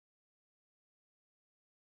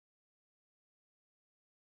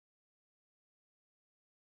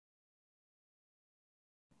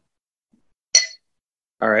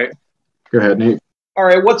All right. Go ahead, Nate. All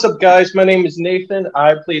right, what's up, guys? My name is Nathan.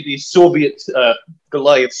 I play the Soviet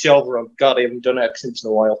Goliath Shelver. God, I haven't done accents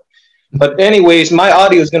in a while. But anyways, my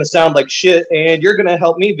audio is going to sound like shit, and you're going to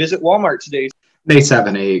help me visit Walmart today. Nate's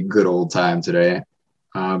having a good old time today.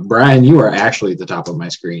 Brian, you are actually at the top of my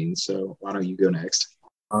screen, so why don't you go next?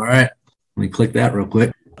 All right. Let me click that real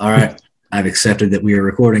quick. All right. I've accepted that we are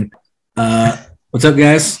recording. What's up,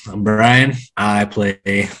 guys? I'm Brian. I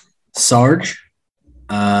play Sarge.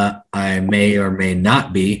 I may or may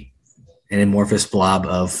not be an amorphous blob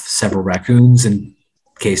of several raccoons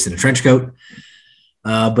encased in a trench coat.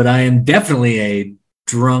 But I am definitely a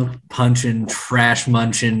drunk, punching, trash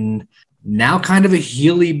munching, now kind of a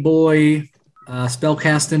Healy boy,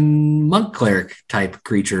 spellcasting monk cleric type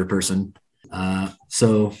creature person.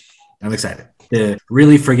 So I'm excited to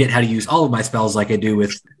really forget how to use all of my spells like I do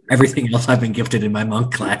with everything else I've been gifted in my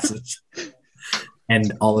monk classes.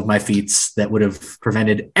 And all of my feats that would have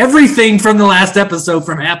prevented everything from the last episode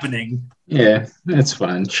from happening. Yeah, that's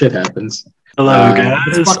fine. Shit happens. Hello,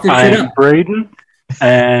 guys. I'm Braden,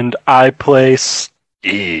 and I play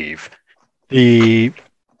Steve, the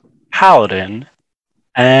paladin.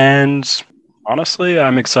 And honestly,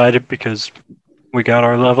 I'm excited because we got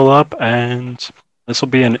our level up, and this will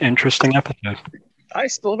be an interesting episode. I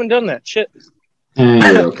still haven't done that shit.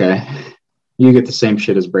 You're okay. You get the same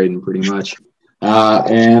shit as Braden, pretty much.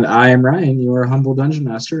 And I am Ryan, your humble dungeon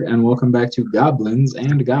master, and welcome back to Goblins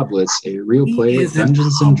and Goblets, a real play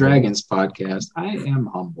Dungeons and Dragons podcast. I am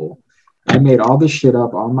humble. I made all this shit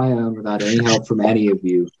up on my own without any help from any of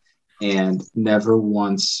you, and never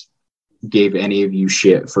once gave any of you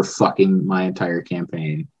shit for fucking my entire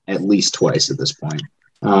campaign, at least twice at this point.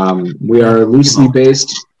 We are loosely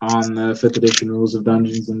based on the 5th edition rules of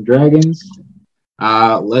Dungeons and Dragons.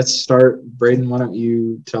 Let's start. Braden, why don't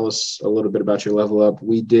you tell us a little bit about your level up?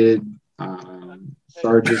 We did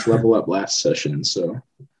Sarge's level up last session, so.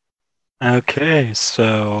 Okay,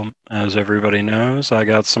 so as everybody knows, I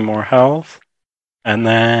got some more health, and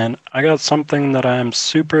then I got something that I'm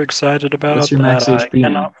super excited about. What's your max that HP I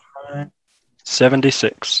cannot find.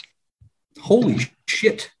 76. Holy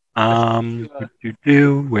shit. Where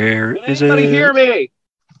is it? Anybody hear me?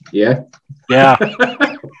 Yeah. Yeah.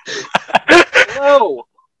 Hello.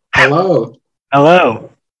 Hello. Hello.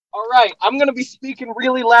 All right, I'm going to be speaking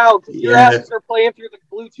really loud because your asses are playing through the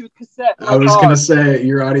Bluetooth cassette. I was going to say,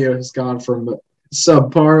 your audio has gone from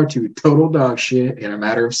subpar to total dog shit in a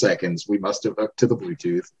matter of seconds. We must have hooked to the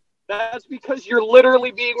Bluetooth. That's because you're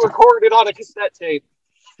literally being recorded on a cassette tape.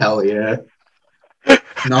 Hell yeah.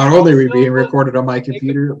 Not only are we being recorded on my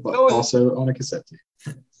computer, but also on a cassette tape.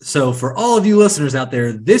 So for all of you listeners out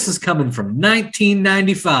there, this is coming from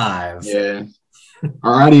 1995. Yeah.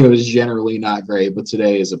 Our audio is generally not great, but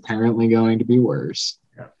today is apparently going to be worse.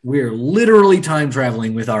 We're literally time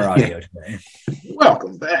traveling with our audio today.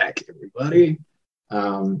 Welcome back, everybody.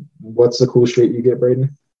 What's the cool shit you get,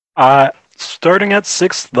 Braden? Starting at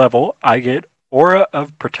 6th level, I get Aura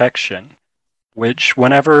of Protection, which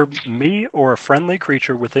whenever me or a friendly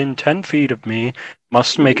creature within 10 feet of me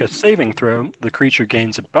must make a saving throw, the creature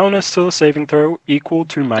gains a bonus to the saving throw equal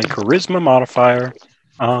to my charisma modifier.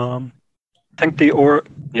 I think the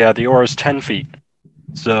aura is 10 feet.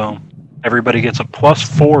 So everybody gets a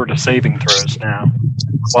 +4 to saving throws now,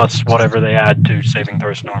 plus whatever they add to saving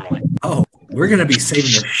throws normally. Oh, we're going to be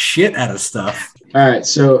saving the shit out of stuff. All right,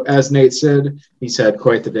 so as Nate said, he's had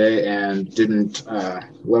quite the day and didn't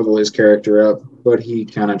level his character up, but he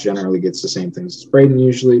kind of generally gets the same things as Braden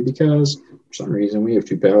usually because for some reason we have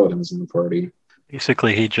 2 paladins in the party.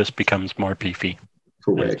 Basically, he just becomes more beefy.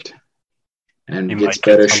 Correct. And He gets might get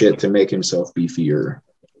better something. shit to make himself beefier.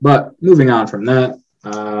 But moving on from that,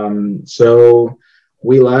 so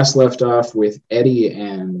we last left off with Eddie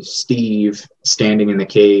and Steve standing in the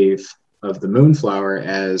cave of the Moonflower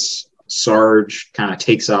as Sarge kind of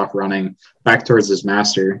takes off running back towards his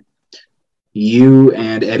master. You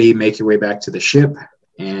and Eddie make your way back to the ship,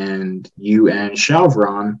 and you and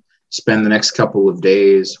Shalvron spend the next couple of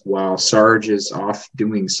days while Sarge is off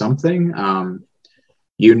doing something.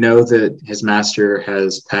 You know that his master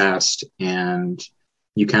has passed, and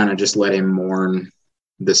you kind of just let him mourn.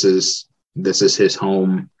 This is his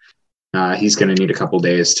home. He's going to need a couple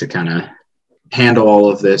days to kind of handle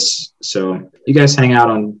all of this. So you guys hang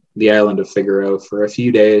out on the island of Figaro for a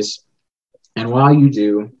few days. And while you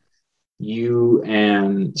do, you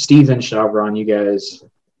and Steve and Shavron, you guys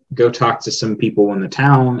go talk to some people in the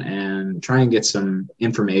town and try and get some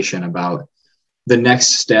information about the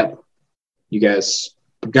next step. You guys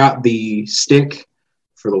got the stick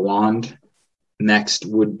for the wand. Next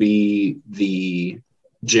would be the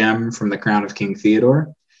gem from the crown of King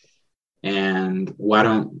Theodore. And why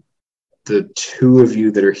don't the two of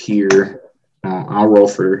you that are here, I'll roll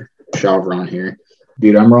for Shavron here.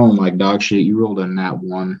 Dude, I'm rolling like dog shit. You rolled a nat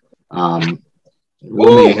 1.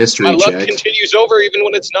 Roll me a history my luck check. continues over even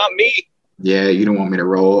when it's not me. Yeah, you don't want me to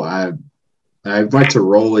roll. I'd like to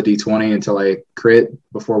roll a d20 until I crit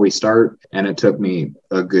before we start, and it took me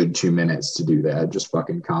a good 2 minutes to do that, just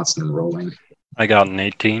fucking constant rolling. I got an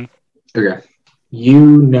 18. Okay.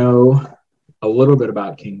 You know a little bit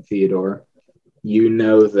about King Theodore. You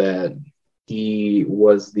know that he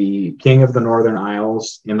was the king of the Northern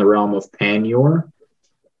Isles in the realm of Panyor.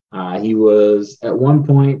 He was, at one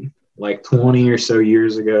point, like 20 or so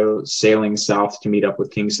years ago, sailing south to meet up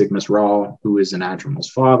with King Sigmas Rahl, who is an Admiral's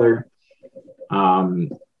father.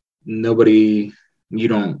 Nobody, you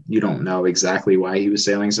don't know exactly why he was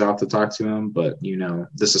sailing south to talk to him, but you know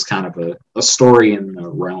this is kind of a story in the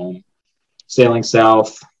realm. Sailing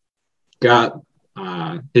south, got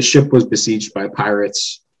his ship was besieged by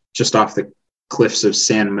pirates just off the cliffs of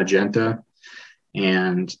San Magenta,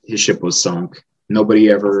 and his ship was sunk.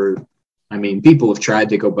 Nobody ever, I mean, people have tried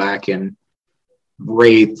to go back and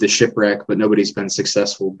raid the shipwreck, but nobody's been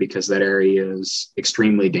successful because that area is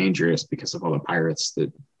extremely dangerous because of all the pirates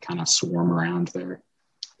that kind of swarm around there.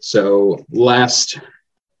 So that's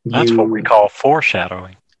what we call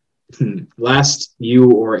foreshadowing. Last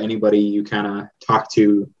you or anybody you kind of talked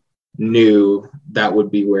to knew that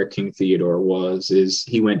would be where King Theodore was, is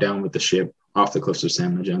he went down with the ship off the cliffs of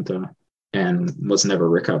San Magenta and was never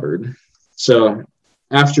recovered. So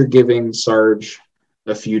after giving Sarge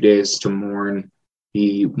a few days to mourn,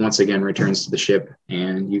 he once again returns to the ship,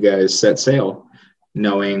 and you guys set sail,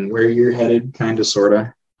 knowing where you're headed, kind of, sort of.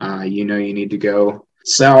 You know you need to go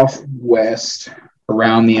southwest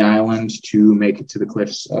around the island to make it to the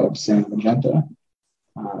cliffs of San Magenta.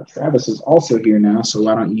 Travis is also here now, so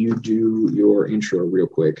why don't you do your intro real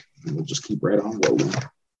quick, and we'll just keep right on rolling.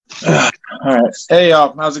 All right. Hey,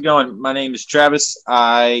 y'all. How's it going? My name is Travis.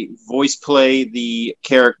 I voice play the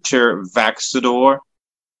character Vaxador,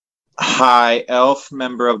 High Elf,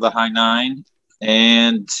 member of the High Nine,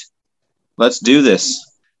 and let's do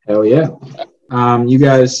this. Hell yeah. You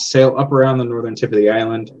guys sail up around the northern tip of the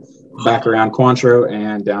island, back around Cointreau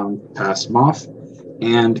and down past Moth,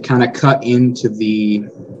 and kind of cut into the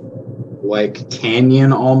like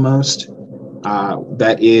canyon almost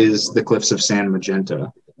that is the cliffs of San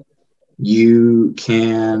Magenta. You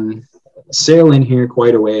can sail in here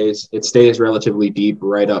quite a ways. It stays relatively deep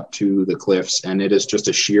right up to the cliffs, and it is just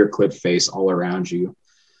a sheer cliff face all around you.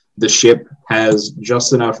 The ship has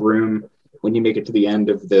just enough room when you make it to the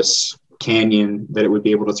end of this canyon that it would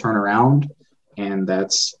be able to turn around, and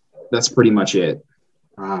that's pretty much it.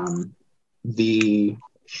 The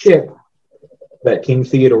ship that King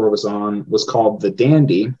Theodore was on was called the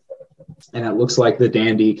Dandy, and it looks like the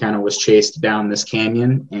Dandy kind of was chased down this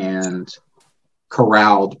canyon and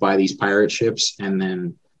corralled by these pirate ships and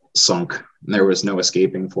then sunk. There was no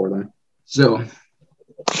escaping for them. So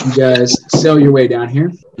you guys sail your way down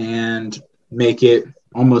here and make it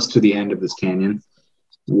almost to the end of this canyon.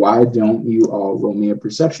 Why don't you all roll me a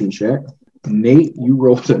perception check? Nate, you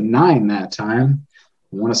rolled a 9 that time.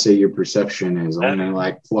 I want to say your perception is only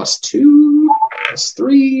like +2,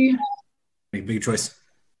 +3. Make a big choice.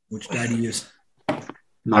 Which die do you use?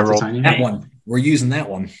 Not the tiny that one. We're using that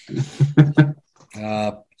one.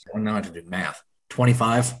 I don't know how to do math.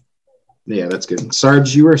 25. Yeah, that's good.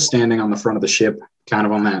 Sarge, you were standing on the front of the ship, kind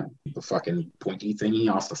of on the fucking pointy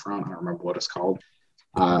thingy off the front. I don't remember what it's called.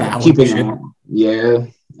 Keeping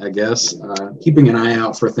an eye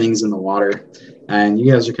out for things in the water. And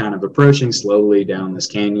you guys are kind of approaching slowly down this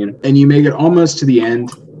canyon. And you make it almost to the end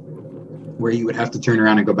where you would have to turn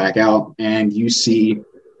around and go back out. And you see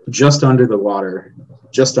just under the water,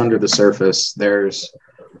 just under the surface, there's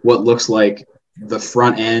what looks like the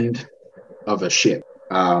front end of a ship.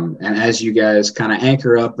 And as you guys kind of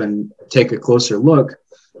anchor up and take a closer look,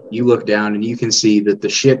 you look down and you can see that the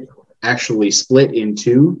ship actually split in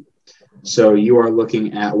two. So you are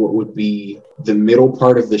looking at what would be the middle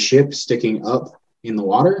part of the ship sticking up in the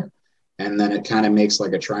water, and then it kind of makes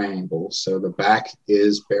like a triangle. So the back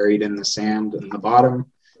is buried in the sand in the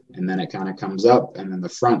bottom, and then it kind of comes up, and then the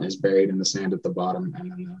front is buried in the sand at the bottom,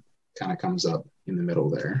 and then it kind of comes up in the middle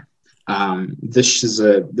there. This is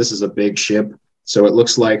a big ship. So it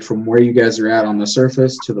looks like from where you guys are at on the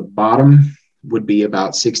surface to the bottom would be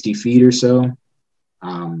about 60 feet or so.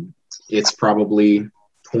 It's probably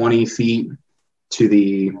 20 feet to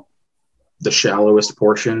the shallowest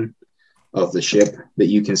portion of the ship that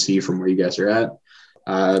you can see from where you guys are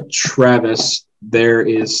at. Travis, there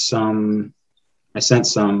is I sent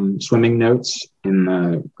some swimming notes in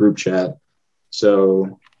the group chat.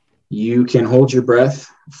 So You can hold your breath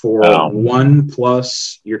for 1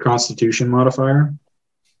 plus your Constitution modifier.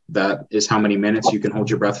 That is how many minutes you can hold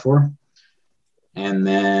your breath for. And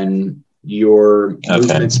then your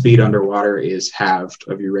movement speed underwater is halved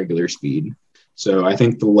of your regular speed. So I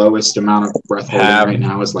think the lowest amount of breath holding right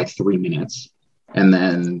now is like 3 minutes. And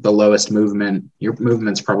then the lowest movement, your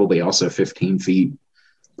movement's probably also 15 feet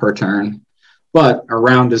per turn. But a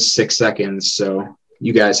round is 6 seconds, so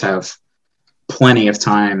you guys have plenty of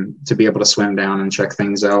time to be able to swim down and check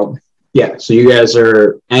things out. Yeah, so you guys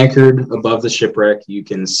are anchored above the shipwreck. You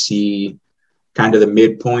can see kind of the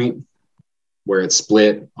midpoint where it's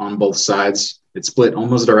split on both sides. It's split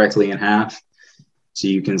almost directly in half. So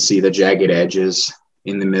you can see the jagged edges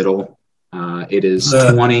in the middle. It is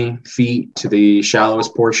 20 feet to the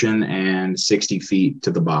shallowest portion and 60 feet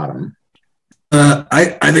to the bottom.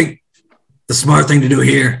 I think the smart thing to do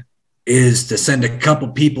here is to send a couple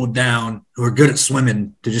people down who are good at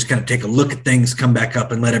swimming to just kind of take a look at things, come back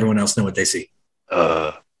up, and let everyone else know what they see.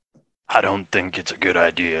 I don't think it's a good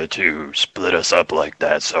idea to split us up like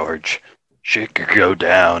that, Sarge. Shit could go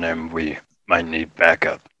down and we might need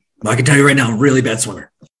backup. Well, I can tell you right now, I'm a really bad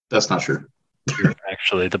swimmer. That's not true. You're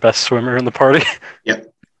actually the best swimmer in the party.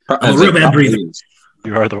 Yep. I'm a real bad breather.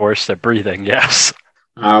 You are the worst at breathing, yes.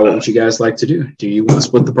 What would you guys like to do? Do you want to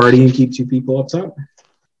split the party and keep 2 people up top?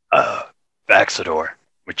 Vaxador,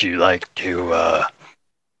 would you like to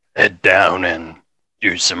head down and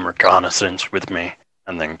do some reconnaissance with me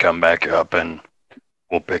and then come back up and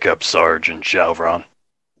we'll pick up Sarge and Shalvron?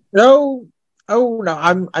 No. Oh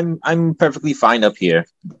no, I'm perfectly fine up here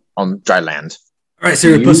on dry land. All right,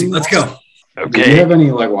 Sarah Pussy, let's go. Okay. Do you have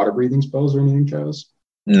any like water breathing spells or anything, Travis?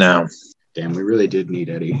 No. Damn, we really did need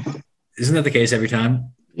Eddie. Isn't that the case every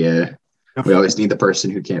time? Yeah. We always need the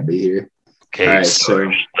person who can't be here. Okay, right,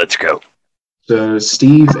 Sarge, let's go. So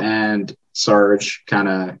Steve and Sarge kind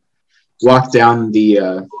of walk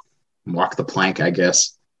the plank, I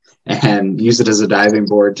guess, and use it as a diving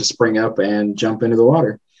board to spring up and jump into the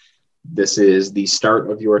water. This is the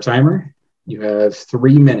start of your timer. You have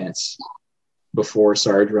 3 minutes before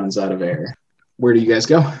Sarge runs out of air. Where do you guys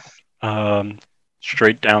go?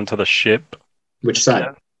 Straight down to the ship. Which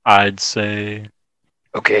side? I'd say...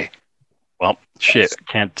 Okay. Well, shit.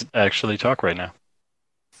 Can't actually talk right now.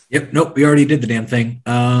 Yep, nope, we already did the damn thing.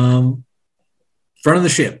 Front of the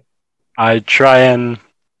ship. I try and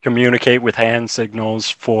communicate with hand signals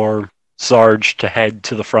for Sarge to head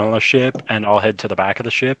to the front of the ship, and I'll head to the back of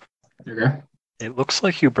the ship. Okay. It looks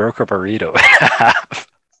like you broke a burrito in half.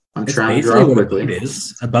 I'm trying to draw quickly. It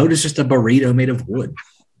is. A boat is just a burrito made of wood.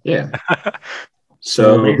 Yeah.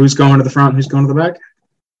 So who's going to the front? Who's going to the back?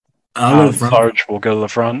 I'll go to the front. Sarge will go to the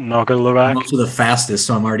front, and I'll go to the back. I'm also the fastest,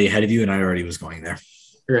 so I'm already ahead of you, and I already was going there.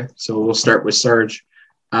 Okay, so we'll start with Sarge.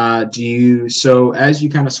 So as you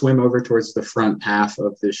kind of swim over towards the front half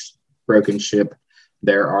of this broken ship,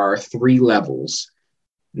 there are 3 levels,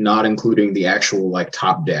 not including the actual like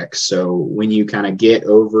top deck. So when you kind of get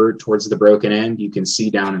over towards the broken end, you can see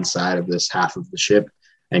down inside of this half of the ship,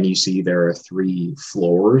 and you see there are 3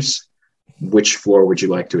 floors. Which floor would you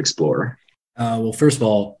like to explore? Well, first of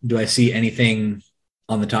all, do I see anything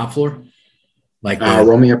on the top floor? Like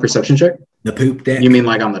roll me a perception check. The poop deck? You mean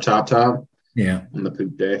like on the top? Yeah. On the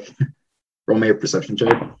poop deck. Roll me a perception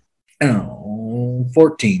check.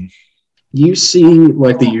 14. You see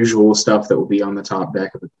like the usual stuff that will be on the top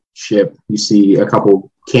deck of the ship. You see a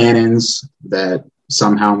couple cannons that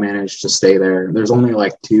somehow managed to stay there. There's only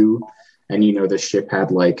like 2, and you know the ship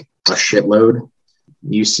had like a shitload.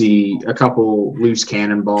 You see a couple loose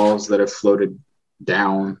cannonballs that have floated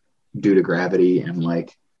down due to gravity and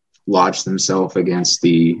like lodged themselves against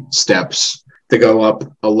the steps to go up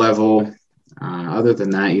a level. Other than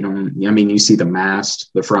that, you see the mast,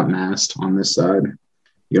 the front mast on this side.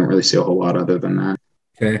 You don't really see a whole lot other than that.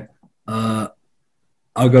 Okay.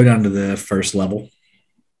 I'll go down to the first level.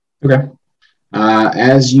 Okay.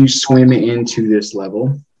 As you swim into this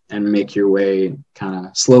level and make your way kind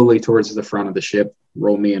of slowly towards the front of the ship,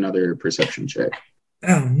 roll me another perception check.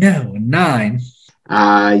 Oh, no. 9.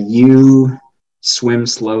 You swim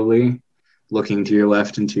slowly, looking to your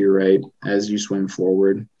left and to your right. As you swim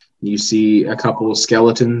forward, you see a couple of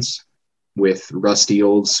skeletons with rusty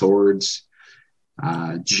old swords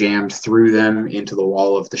jammed through them into the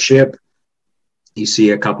wall of the ship. You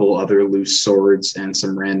see a couple other loose swords and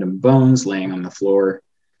some random bones laying on the floor.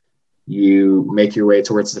 You make your way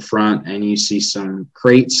towards the front, and you see some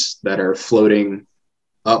crates that are floating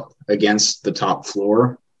up against the top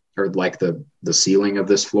floor, or like the ceiling of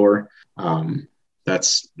this floor.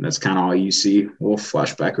 That's kind of all you see. We'll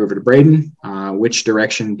flash back over to Braden. Which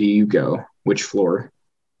direction do you go? Which floor?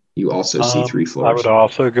 You also see 3 I floors. would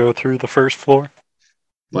also go through the first floor.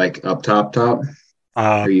 Like up top? Or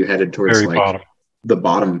are you headed towards Very like bottom. the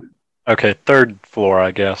bottom? Okay, third floor,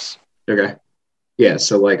 I guess. Okay. Yeah,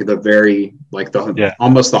 so like the very, like the Yeah.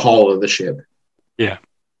 almost the hull of the ship. Yeah.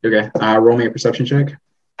 Okay. Roll me a perception check.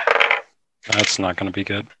 That's not going to be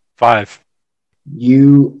good. 5.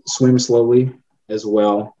 You swim slowly as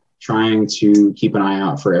well, trying to keep an eye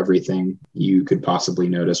out for everything you could possibly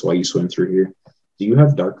notice while you swim through here. Do you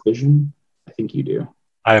have dark vision? I think you do.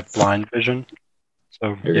 I have blind vision. So,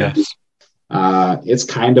 Okay. yes. It's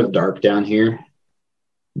kind of dark down here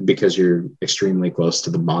because you're extremely close to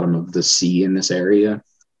the bottom of the sea in this area.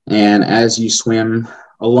 And as you swim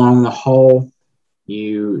along the hull,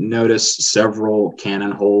 you notice several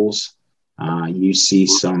cannon holes. You see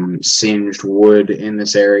some singed wood in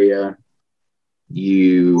this area.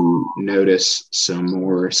 You notice some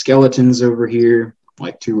more skeletons over here,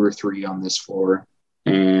 like 2 or 3 on this floor.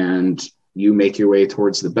 And you make your way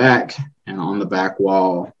towards the back, and on the back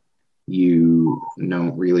wall, you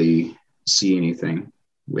don't really see anything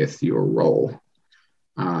with your roll.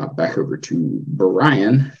 Back over to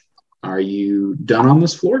Brian. Are you done on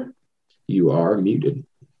this floor? You are muted.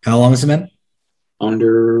 How long has it been?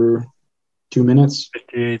 Under 2 minutes.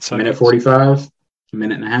 58 seconds. Minute 45. A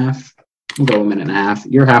minute and a half. We'll go a minute and a half.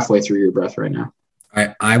 You're halfway through your breath right now. All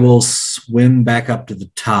right, I will swim back up to the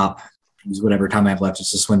top. Use whatever time I have left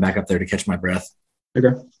just to swim back up there to catch my breath.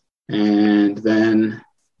 Okay. And then,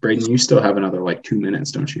 Braden, you still have another like 2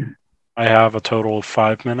 minutes, don't you? I have a total of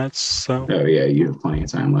 5 minutes, so Oh, yeah, you have plenty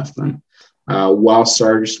of time left then. While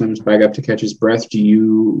Sarge swims back up to catch his breath, do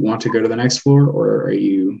you want to go to the next floor, or are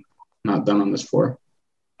you not done on this floor?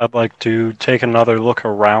 I'd like to take another look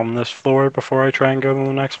around this floor before I try and go to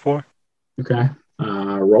the next floor. Okay.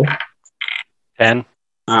 Roll. 10.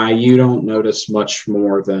 You don't notice much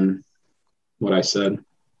more than what I said.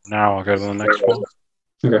 Now I'll go to the next floor.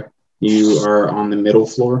 Okay. You are on the middle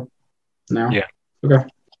floor now? Yeah. Okay.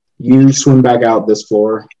 You swim back out this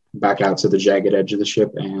floor, back out to the jagged edge of the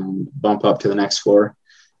ship, and bump up to the next floor.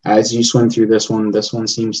 As you swim through this one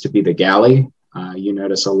seems to be the galley. You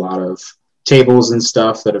notice a lot of tables and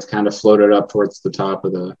stuff that have kind of floated up towards the top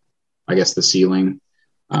of the ceiling.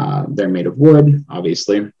 They're made of wood,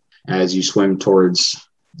 obviously. As you swim towards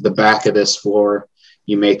the back of this floor,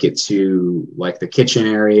 you make it to like the kitchen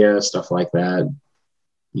area, stuff like that.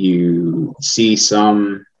 You see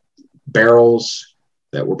some barrels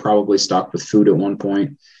that were probably stocked with food at one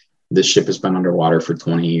point. This ship has been underwater for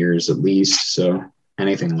 20 years at least, so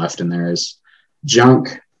anything left in there is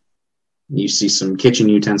junk. You see some kitchen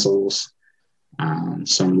utensils,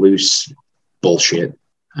 some loose bullshit.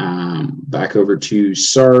 Back over to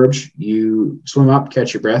Sarge. You swim up,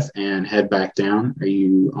 catch your breath, and head back down. Are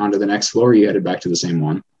you on to the next floor, or are you headed back to the same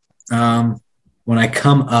one? When I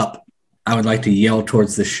come up, I would like to yell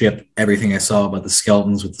towards the ship everything I saw about the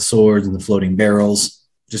skeletons with the swords and the floating barrels,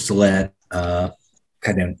 just to let I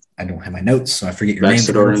don't have my notes, so I forget your names.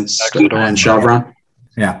 Vaxador and Chevron.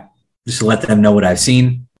 Yeah, just to let them know what I've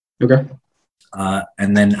seen. Okay.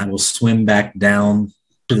 And then I will swim back down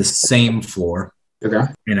to the same floor. Okay.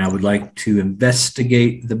 And I would like to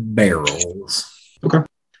investigate the barrels. Okay.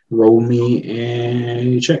 Roll me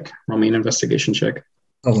a check. Roll me an investigation check.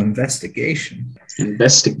 Oh, investigation.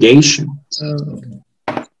 Investigation.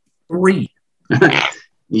 3.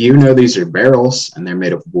 You know these are barrels, and they're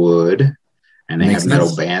made of wood, and they Makes have metal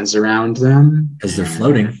sense. bands around them. Because they're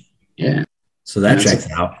floating. Yeah. So that Yeah, checks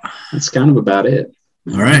out. That's kind of about it.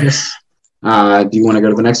 All right. Do you want to go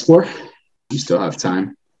to the next floor? You still have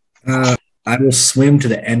time. I will swim to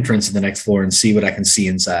the entrance of the next floor and see what I can see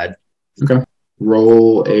inside. Okay.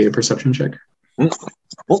 Roll a perception check.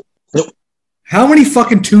 How many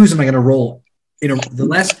fucking 2s am I going to roll? The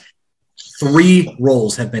last 3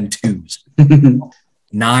 rolls have been 2s.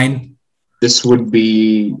 9. This would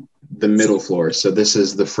be the middle floor. So this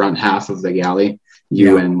is the front half of the galley.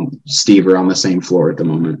 You and Steve are on the same floor at the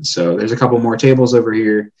moment. So there's a couple more tables over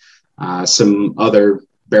here. Some other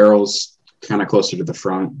barrels kind of closer to the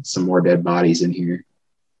front. Some more dead bodies in here.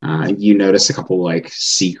 You notice a couple like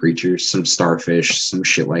sea creatures, some starfish, some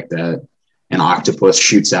shit like that. An octopus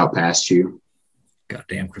shoots out past you.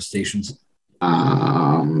 Goddamn crustaceans.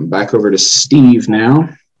 Back over to Steve now.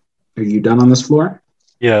 Are you done on this floor?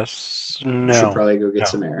 Yes. You should No. probably go get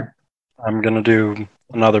some air. I'm going to do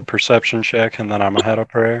another perception check, and then I'm ahead of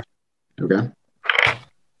prayer. Okay.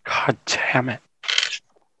 God damn it.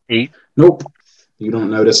 8. Nope. You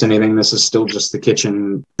don't notice anything. This is still just the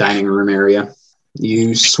kitchen dining room area.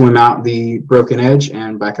 You swim out the broken edge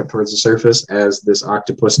and back up towards the surface as this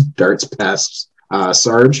octopus darts past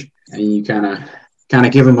Sarge, and you kind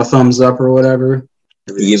of give him a thumbs up or whatever.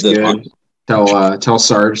 Everything's good. Tell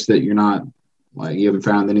Sarge that you're not you haven't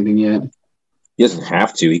found anything yet. He doesn't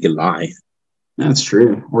have to. He can lie. That's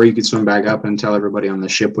true. Or you could swim back up and tell everybody on the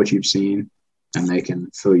ship what you've seen, and they can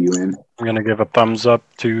fill you in. I'm going to give a thumbs up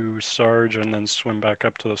to Sarge and then swim back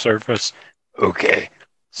up to the surface. Okay,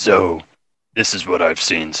 so this is what I've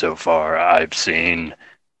seen so far. I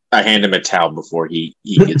hand him a towel before he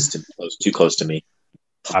gets too close to me.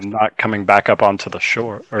 I'm not coming back up onto the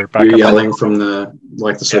shore. Or back You're up yelling from the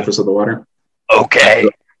surface of the water? Okay,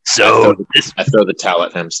 so I throw the towel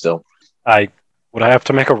at him still. Would I have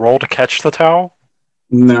to make a roll to catch the towel?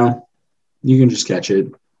 No, you can just catch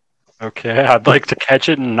it. Okay, I'd like to catch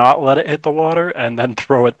it and not let it hit the water, and then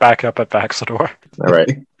throw it back up at Vaxador. All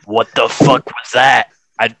right. What the fuck was that?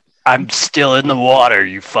 I'm still in the water,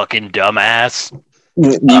 you fucking dumbass.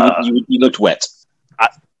 You looked wet.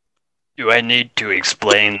 Do I need to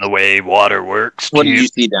explain the way water works? What did you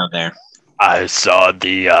see down there? I saw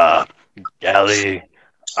the galley.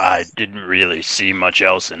 I didn't really see much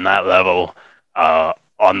else in that level.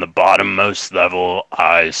 On the bottommost level,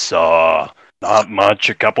 I saw not much,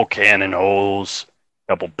 a couple cannon holes,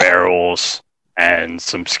 a couple barrels, and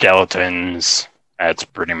some skeletons. That's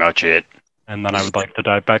pretty much it. And then I would like to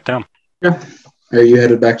dive back down. Yeah. Are you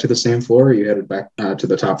headed back to the same floor, or are you headed back to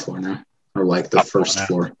the top floor now? Or the Top first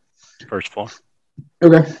floor. floor? First floor.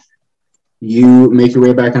 Okay. You make your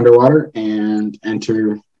way back underwater and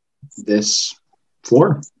enter this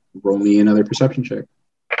floor. Roll me another perception check.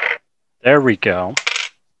 There we go.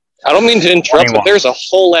 I don't mean to interrupt, 21. but there's a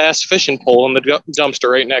whole ass fishing pole in the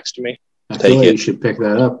dumpster right next to me. I Take feel like it. you should pick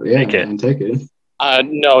that up. Yeah, Take it. and take it.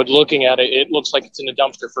 No, looking at it, it looks like it's in a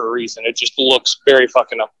dumpster for a reason. It just looks very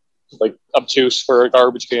fucking obtuse for a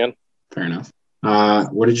garbage can. Fair enough.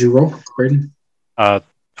 What did you roll, Braden?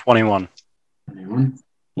 21. 21.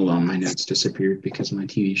 Hold on, my notes disappeared because my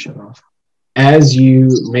TV shut off. As you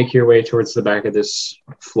make your way towards the back of this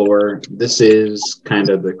floor, this is kind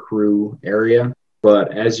of the crew area.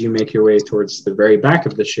 But as you make your way towards the very back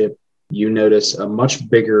of the ship, you notice a much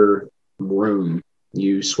bigger room.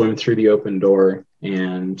 You swim through the open door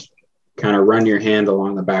and kind of run your hand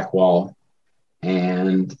along the back wall.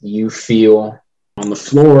 And you feel on the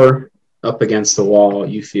floor, up against the wall,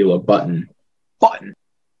 you feel a button. Button.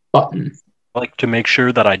 I'd like to make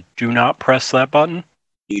sure that I do not press that button.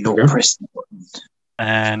 You don't Okay. press the button.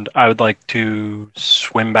 And I would like to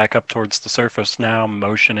swim back up towards the surface now,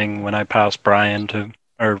 motioning when I pass when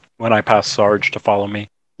I pass Sarge to follow me.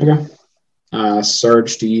 Okay.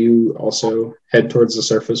 Sarge, do you also head towards the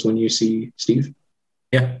surface when you see Steve?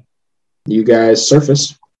 Yeah. You guys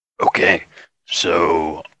surface. Okay,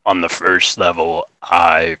 so on the first level,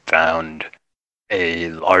 I found a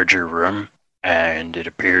larger room, and it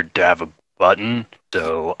appeared to have a button,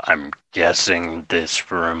 so I'm guessing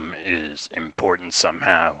this room is important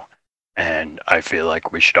somehow, and I feel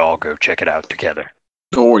like we should all go check it out together.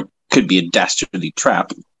 Or it could be a dastardly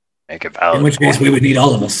trap. Make a valid In which case, point. we would need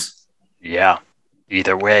all of us. Yeah,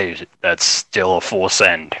 either way, that's still a full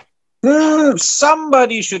send.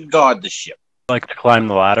 Somebody should guard the ship. I'd like to climb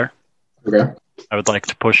the ladder. Okay. I would like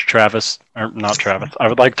to push not Travis. I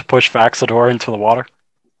would like to push Vaxador into the water.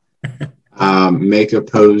 Make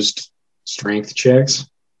opposed strength checks.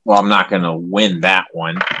 Well, I'm not going to win that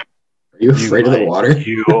one. Are you afraid of the water?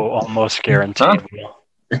 You almost guaranteed will.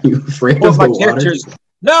 Are you afraid Well, of my the water? character's...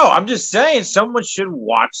 No, I'm just saying someone should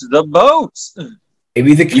watch the boats.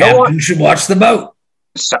 Maybe the You know what? captain should watch the boat.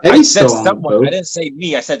 I Eddie's said still on the someone. boat. I didn't say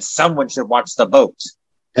me. I said someone should watch the boat.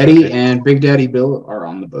 Eddie and Big Daddy Bill are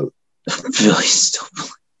on the boat. Really still.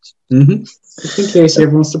 Mm-hmm. Just in case he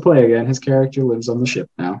ever wants to play again, his character lives on the ship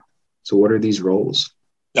now. So what are these rolls?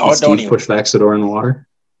 No, Did don't Steve even. push Vaxador in the water?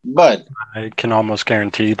 But I can almost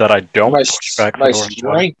guarantee that I don't my, push Vaxador my into the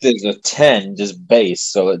water. strength is a 10, just base.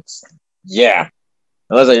 So it's yeah.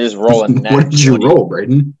 Unless I just roll a nat What did you 20. roll,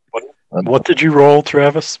 Braden? What did you roll,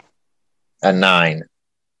 Travis? A 9.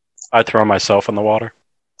 I throw myself in the water.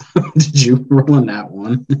 Did you roll a nat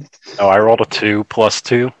one? No, I rolled a 2 plus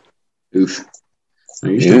 2. Oof. No,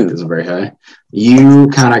 your strength isn't very high. You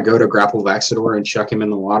kind of go to grapple Vaxador and chuck him in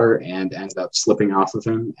the water and end up slipping off of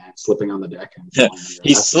him and slipping on the deck. And Yeah, falling on your He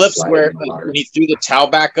left and slips sliding where in the water. when he threw the towel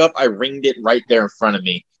back up, I ringed it right there in front of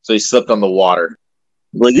me. So he slipped on the water.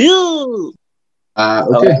 Like, ew! Okay.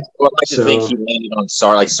 Well, I like to So- think he landed on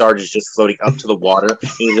Sarge, like Sarge is just floating up to the water.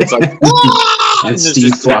 He's just like, "Ah!" And there's Steve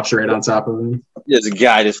just- flops right on top of him. There's a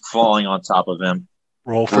guy just falling on top of him.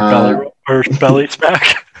 Roll for belly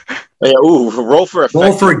smack. Yeah, ooh, roll for effect.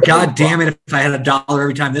 Roll for it, God damn it, if I had $1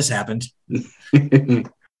 every time this happened.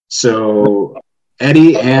 So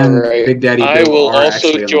Eddie and All right. Big Daddy I Bill will are also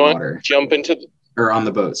actually on the water. jump into the. Or on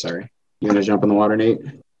the boat, sorry. You want to jump in the water, Nate?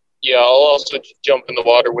 Yeah, I'll also jump in the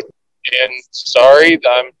water with. And sorry,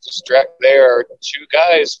 I'm distracted. There are two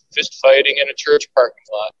guys fist fighting in a church parking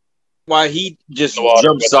lot. While he just The water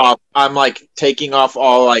jumps with off, I'm like taking off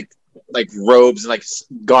all like robes and like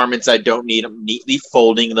garments I don't need. I'm neatly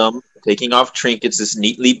folding them, taking off trinkets, just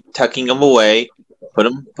neatly tucking them away. Put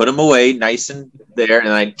them away, nice and there, and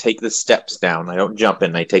I take the steps down. I don't jump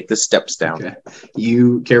in. I take the steps down. Okay.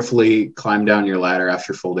 You carefully climb down your ladder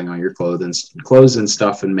after folding all your clothes and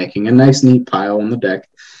stuff and making a nice, neat pile on the deck.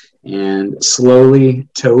 And slowly,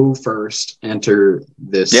 toe first, enter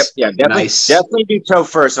this. Yep, yeah, nice. Definitely do toe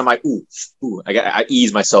first. I'm like, ooh, I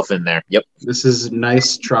ease myself in there. Yep. This is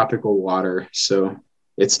nice tropical water, so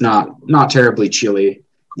it's not terribly chilly.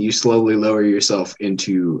 You slowly lower yourself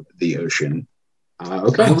into the ocean.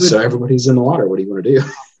 Okay, so everybody's in the water. What do you want to do?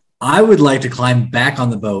 I would like to climb back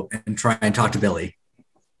on the boat and try and talk to Billy.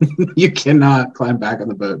 You cannot climb back on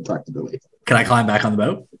the boat and talk to Billy. Can I climb back on the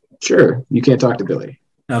boat? Sure, you can't talk to Billy.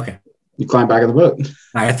 Okay. You climb back on the boat.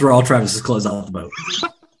 I throw all Travis's clothes out of the boat.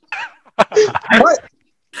 What?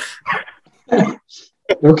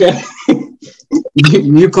 Okay.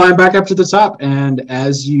 You climb back up to the top, and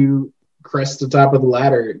as you crest the top of the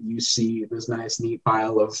ladder, you see this nice, neat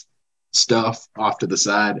pile of stuff off to the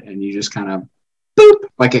side, and you just kind of boop,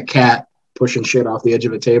 like a cat pushing shit off the edge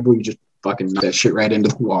of a table. You just fucking knock that shit right into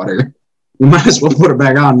the water. You might as well put it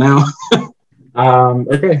back on now.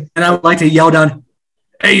 Okay. And I would like to yell down,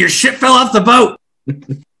 "Hey, your shit fell off the boat!"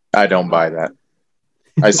 I don't buy that.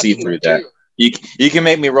 I see through that. You can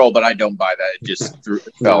make me roll, but I don't buy that. It just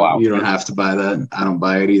fell out. You don't have to buy that. I don't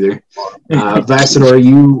buy it either. Vaxador,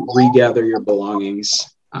 you regather your belongings.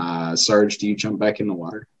 Sarge, do you jump back in the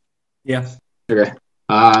water? Yeah. Okay.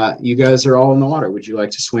 You guys are all in the water. Would you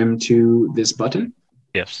like to swim to this button?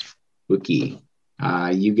 Yes. Wookie.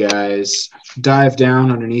 You guys dive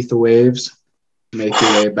down underneath the waves, make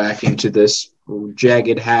your way back into this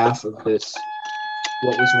jagged half of this,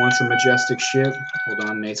 what was once a majestic ship. Hold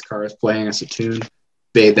on, Nate's car is playing us a tune.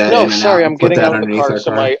 Fade that in No, and sorry, out I'm and put getting that out of the underneath car, our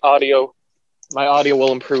so car. my audio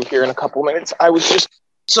will improve here in a couple minutes. I was just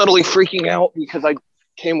subtly freaking out because I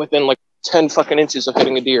came within like 10 fucking inches of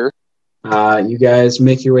hitting a deer. You guys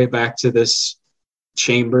make your way back to this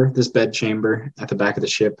chamber, this bed chamber at the back of the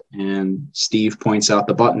ship, and Steve points out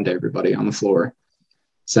the button to everybody on the floor.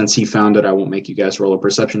 Since he found it, I won't make you guys roll a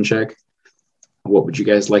perception check. What would you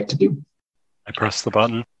guys like to do? I press the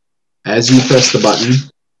button. As you press the button,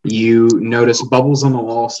 you notice bubbles on the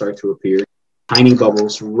wall start to appear, tiny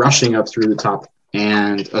bubbles rushing up through the top,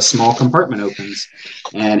 and a small compartment opens.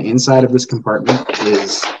 And inside of this compartment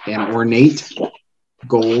is an ornate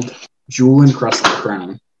gold jewel-encrusted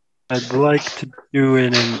crown. I'd like to do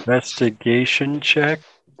an investigation check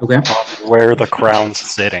Okay. on where the crown's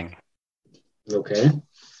sitting. Okay.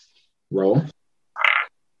 Roll.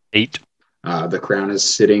 8. The crown is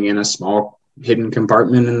sitting in a small hidden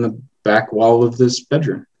compartment in the back wall of this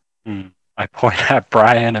bedroom. I point at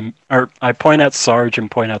Brian or I point at Sarge and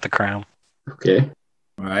point at the crown. Okay.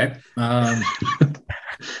 All right. All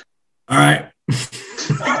right.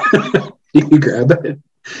 You grab it.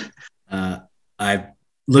 I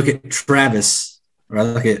look at Travis, or I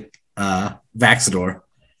look at Vaxador,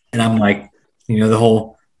 and I'm like, the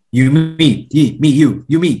whole you, me, ye, me, you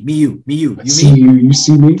me, you, you, See me. you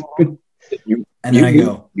see me. And then I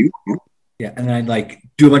go, yeah, and then I like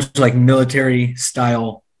do a bunch of like military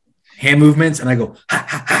style hand movements, and I go, ha,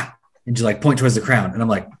 ha, ha, and just like point towards the crown, and I'm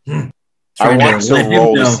like, I want to let him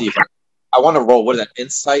roll to know. see if I want to roll. What is that?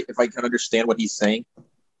 Insight, if I can understand what he's saying.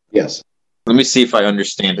 Yes. Let me see if I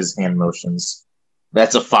understand his hand motions.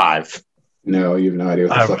 That's a 5. No, you have no idea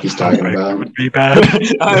what the fuck he's talking about. Would be bad.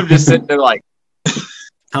 I'm just sitting there like,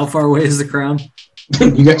 How far away is the crown?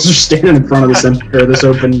 You guys are standing in front of this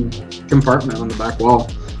open compartment on the back wall.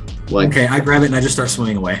 Like, Okay, I grab it and I just start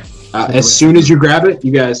swimming away. as soon as you grab it,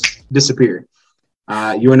 you guys disappear.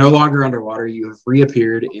 You are no longer underwater. You have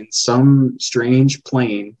reappeared in some strange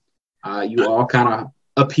plane. You all kind of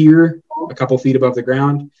appear a couple feet above the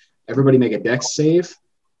ground. Everybody make a dex save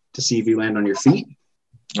to see if you land on your feet.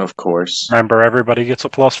 of course. Remember, everybody gets a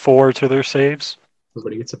 +4 to their saves.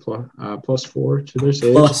 Everybody gets a +4 to their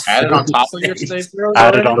saves. Plus Add it on top of your saves. save throw.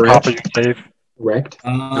 Add it on Correct. top of your save. Correct.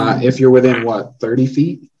 Um, If you're within, 30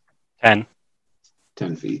 feet? 10.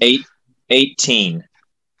 10 feet. 18.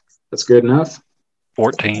 That's good enough.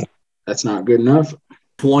 14. That's not good enough.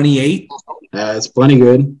 28. It's plenty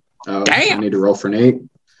good. I Damn. need to roll for Nate.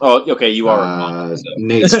 Oh, okay. You are.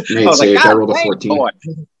 Nate's I was like, saved. I God rolled a dang, 14. boy.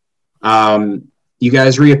 You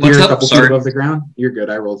guys reappear What's a up, couple feet Sarge? above the ground. You're good.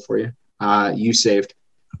 I rolled for you. You saved.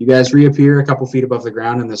 You guys reappear a couple feet above the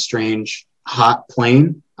ground in this strange hot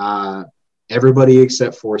plane. Everybody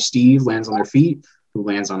except for Steve lands on their feet, who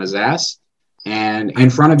lands on his ass. And in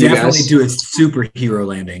front of you Definitely guys... do a superhero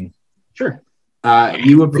landing. Sure.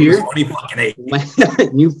 You appear... 20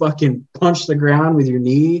 you fucking punch the ground with your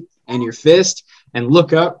knee and your fist and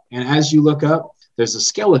look up. And as you look up, there's a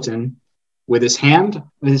skeleton with his head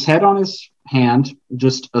on his hand,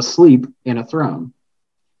 just asleep in a throne.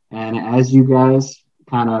 And as you guys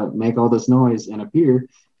kind of make all this noise and appear,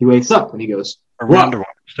 he wakes up and he goes, Are we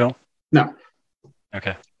underwater still? No.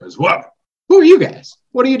 Okay. He goes, what? Who are you guys?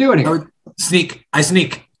 What are you doing here? Sneak. I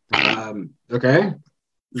sneak. Okay.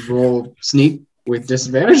 Roll sneak with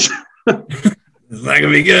disadvantage. It's not gonna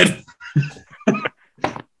be good.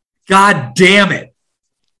 God damn it.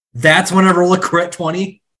 That's when I roll a crit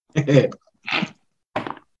 20.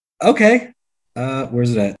 Okay.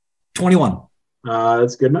 Where's it at? 21.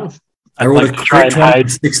 That's good enough. I rolled a crit 20,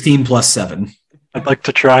 16 plus 7. I'd like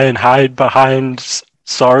to try and hide behind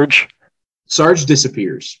Sarge. Sarge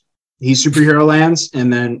disappears. He superhero lands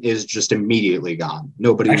and then is just immediately gone.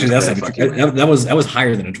 Nobody. Actually, that was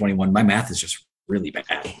higher than a 21. My math is just really bad.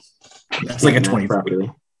 That's like a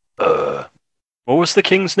 23. What was the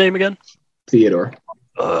king's name again? Theodore.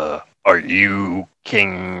 Are you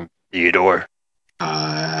King Theodore?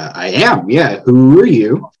 I am. Yeah. Who are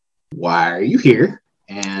you? Why are you here?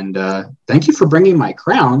 And thank you for bringing my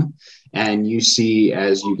crown. And you see,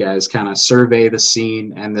 as you guys kind of survey the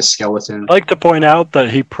scene and the skeleton. I'd like to point out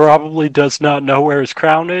that he probably does not know where his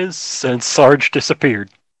crown is since Sarge disappeared.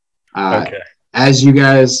 Okay. As you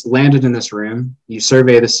guys landed in this room, you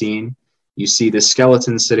survey the scene. You see the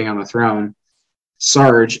skeleton sitting on the throne.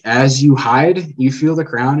 Sarge, as you hide, you feel the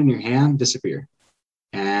crown in your hand disappear.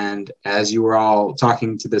 And as you were all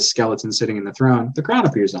talking to this skeleton sitting in the throne, the crown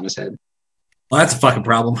appears on his head. Well, that's a fucking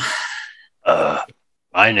problem.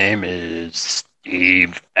 My name is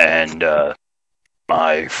Steve, and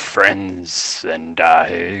my friends and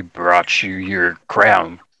I brought you your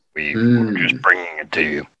crown. We were just bringing it to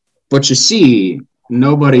you. But you see,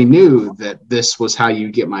 nobody knew that this was how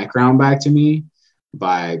you get my crown back to me,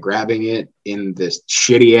 by grabbing it in this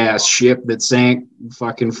shitty ass ship that sank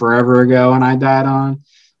fucking forever ago and I died on.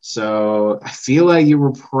 So I feel like you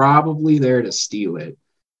were probably there to steal it.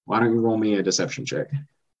 Why don't you roll me a deception check?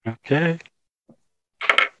 Okay.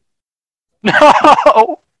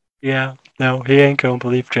 No! Yeah, no, he ain't gonna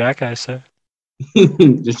believe Jack, I said.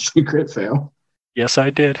 Did you crit fail? Yes, I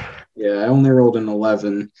did. Yeah, I only rolled an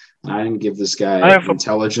 11. I didn't give this guy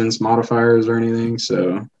intelligence modifiers or anything,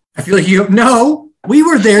 so... I feel like we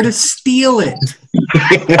were there to steal it.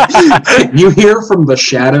 You hear from the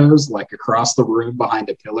shadows, like across the room behind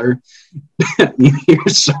a pillar. You hear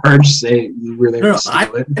Sarge say you were there to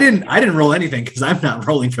steal it. I didn't roll anything because I'm not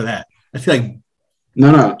rolling for that. I feel like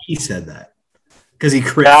no, he said that because he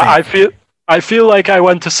crit. Yeah, I feel like I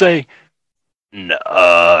went to say,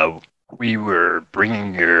 no, we were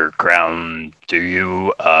bringing your crown to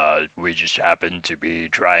you. We just happened to be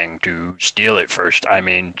trying to steal it first. I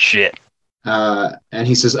mean, shit. And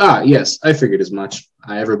he says, yes, I figured as much.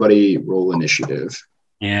 Everybody roll initiative.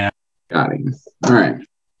 Yeah. Got him. All right.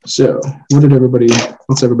 So,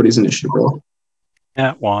 what's everybody's initiative roll?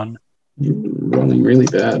 At 1. You're rolling really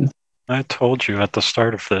bad. I told you at the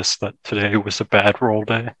start of this that today was a bad roll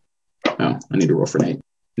day. Oh, I need to roll for Nate.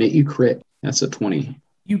 Nate, you crit. That's a 20.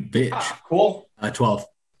 You bitch. Cool. 12.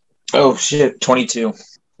 Oh, shit. 22.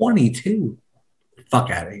 22. Fuck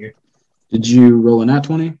out of here. Did you roll a nat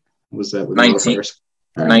 20? Was that with 19?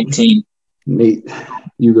 Right. 19. Nate,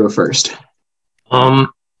 you go first.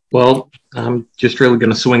 Well, I'm just really going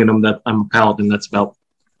to swing at him that I'm a paladin. That's about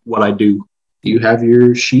what I do. Do you have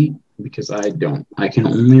your sheet? Because I don't. I can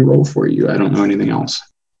only roll for you. I don't know anything else.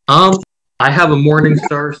 I have a morning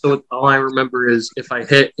star, so all I remember is if I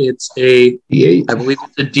hit, it's a D8. I believe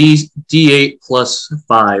it's a D8 plus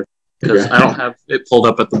 5 because I don't have it pulled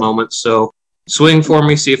up at the moment. So swing for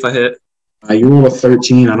me, see if I hit. You roll a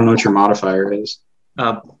 13. I don't know what your modifier is.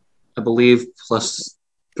 I believe plus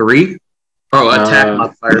 3. Oh, attack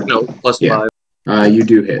modifier. No, plus 5. You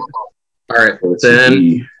do hit. All right, So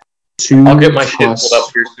then 2 I'll get my shit plus... pulled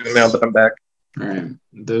up here soon now that I'm back. All right,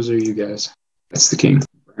 those are you guys. That's the king.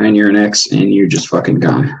 Brian, you're an X, and you're just fucking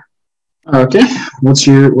gone. Okay, what's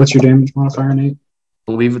your damage modifier, Nate?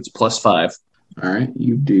 I believe it's plus 5. All right,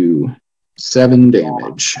 you do 7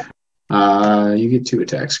 damage. You get 2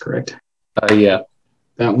 attacks, correct? Yeah.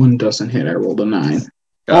 That one doesn't hit. I rolled a 9.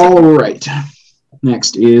 All right.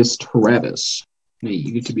 Next is Travis. Nate,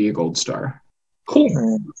 you get to be a gold star.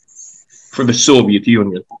 Cool. For the Soviet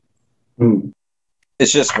Union.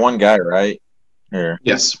 It's just one guy, right? Or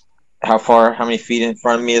Yes. how many feet in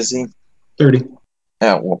front of me is he? 30.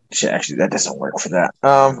 well, shit, actually, that doesn't work for that.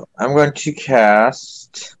 I'm going to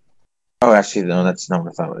cast. Oh, actually, no, that's not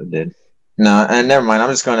what I thought it did. No, and never mind. I'm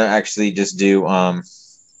just going to actually just do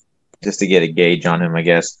just to get a gauge on him, I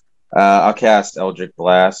guess. I'll cast Eldritch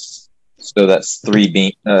Blast. So that's 3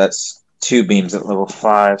 beam. That's 2 beams at level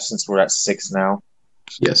 5 since we're at 6 now.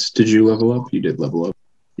 Yes. Did you level up? You did level up.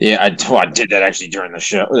 Yeah, I did that actually during the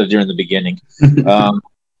show, during the beginning.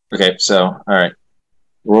 Okay, so all right.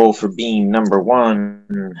 Roll for beam number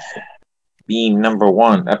 1. Beam number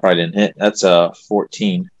 1. That probably didn't hit. That's a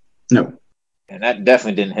 14. No. And that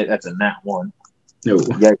definitely didn't hit. That's a nat 1. No.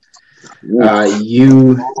 Yeah.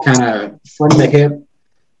 You kind of, from the hip,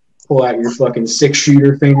 pull out your fucking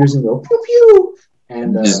 6-shooter fingers and go pew pew,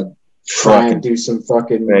 and try and do some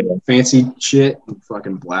fucking fancy shit and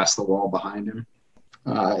fucking blast the wall behind him.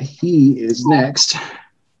 He is next.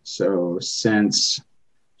 So since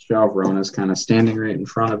Shalvron is kind of standing right in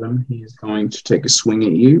front of him, he's going to take a swing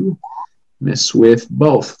at you. Miss with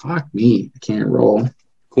both. Fuck me. I can't roll.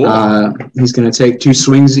 Cool. He's going to take 2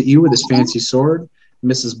 swings at you with his fancy sword.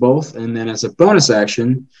 Misses both. And then as a bonus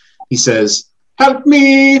action, he says, "Help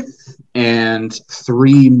me!" And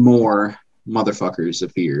 3 more motherfuckers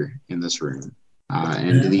appear in this room.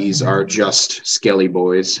 And these are just Skelly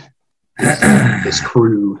boys. His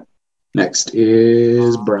crew. Next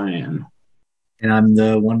is Brian. And I'm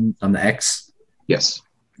the one on the X. Yes.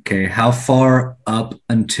 Okay, how far up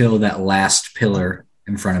until that last pillar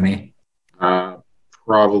in front of me?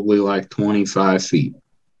 Probably like 25 feet.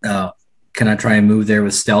 Can I try and move there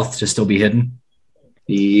with stealth to still be hidden?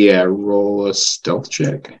 Yeah, roll a stealth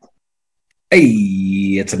check. Hey,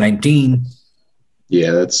 it's a 19.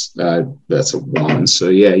 Yeah, that's a 1. So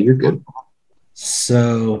yeah, you're good.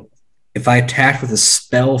 So if I attacked with a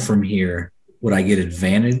spell from here, would I get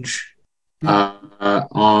advantage?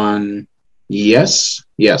 On yes,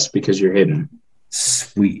 because you're hidden.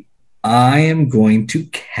 Sweet. I am going to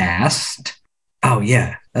cast. Oh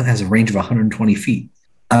yeah, that has a range of 120 feet.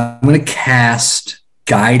 I'm going to cast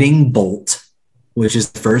Guiding Bolt, which is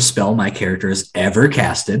the first spell my character has ever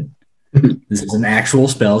casted. This is an actual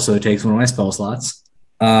spell, so it takes one of my spell slots.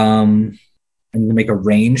 I'm going to make a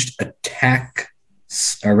ranged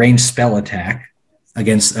spell attack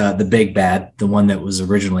against the big bad, the one that was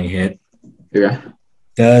originally hit. Yeah.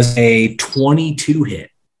 Does a 22 hit?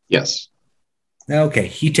 Yes. Okay,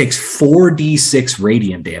 he takes 4d6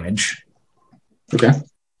 radiant damage. Okay.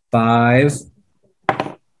 5,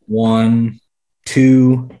 1,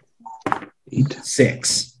 2, 8,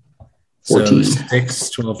 6. 14. So 6,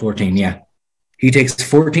 12, 14, yeah. He takes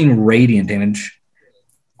 14 radiant damage.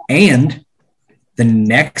 And the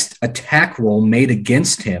next attack roll made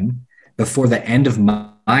against him before the end of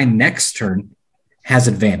my next turn has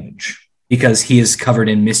advantage because he is covered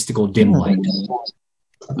in mystical dim light.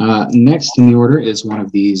 Next in the order is one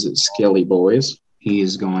of these Skelly boys. He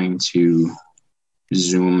is going to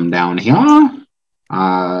zoom down here.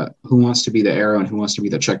 Who wants to be the arrow and who wants to be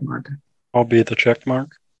the check mark? I'll be the check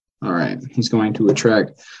mark. All right. He's going to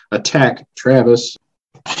attack Travis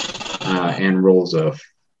and rolls a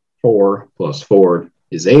 4 plus 4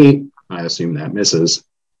 is 8. I assume that misses.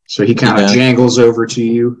 So he kind of jangles over to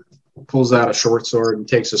you, pulls out a short sword and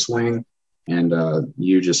takes a swing. And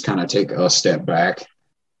you just kind of take a step back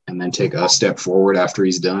and then take a step forward after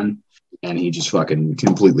he's done. And he just fucking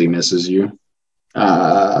completely misses you.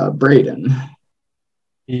 Braden.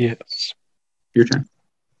 Yes. Your turn.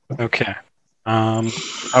 Okay.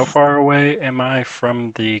 How far away am I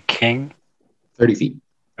from the king? 30 feet.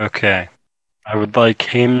 Okay. I would like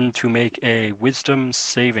him to make a wisdom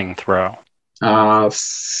saving throw.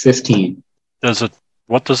 15.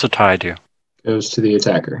 What does a tie do? Goes to the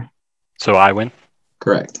attacker. So I win?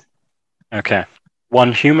 Correct. Okay.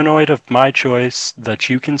 One humanoid of my choice that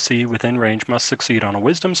you can see within range must succeed on a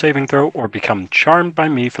wisdom saving throw or become charmed by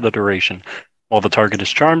me for the duration. While the target is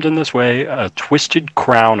charmed in this way, a twisted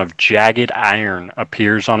crown of jagged iron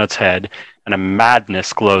appears on its head, and a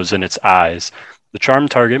madness glows in its eyes. The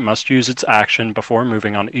charmed target must use its action before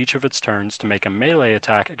moving on each of its turns to make a melee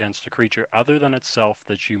attack against a creature other than itself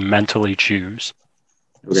that you mentally choose.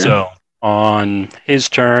 Okay. So, on his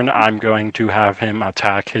turn, I'm going to have him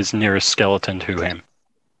attack his nearest skeleton to him.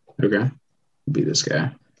 Okay. Be this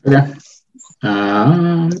guy. Okay.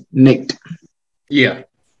 Nate. Yeah.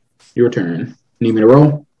 Your turn. Need me to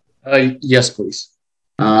roll? Yes, please.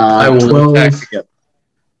 I will 12 attack.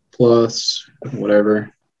 plus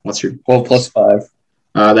whatever. What's your 12 plus 5.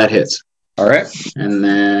 That hits. All right. And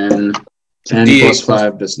then 10 D8 plus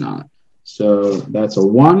 5 does not. So that's a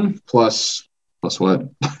 1 plus what?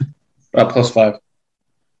 Plus 5.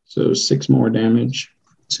 So 6 more damage.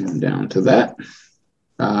 Zoom down to that.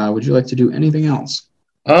 Would you like to do anything else?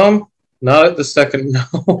 Not at the second.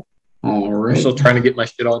 No. All I'm right. still trying to get my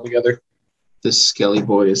shit all together. This Skelly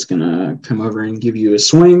boy is going to come over and give you a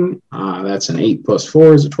swing. That's an 8 plus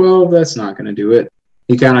 4 is a 12. That's not going to do it.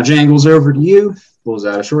 He kind of jangles over to you, pulls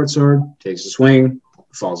out a short sword, takes a swing,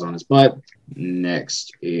 falls on his butt.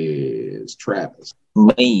 Next is Travis.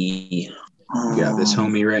 Me. You got this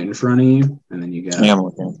homie right in front of you, and then you got Yeah, I'm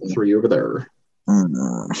looking. 3 over there.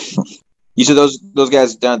 You said those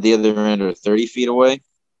guys down at the other end are 30 feet away?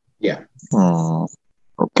 Yeah.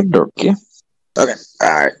 Okay, dokie. Okay,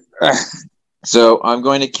 all right. So I'm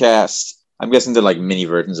going to cast. I'm guessing they're like mini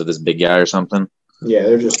versions of this big guy or something. Yeah,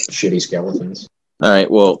 they're just shitty skeletons. All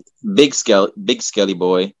right. Well, big skelly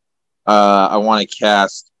boy. I want to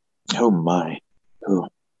cast. Oh my.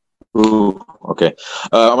 Ooh. Okay.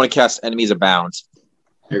 I want to cast Enemies Abound.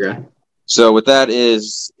 Okay. So what that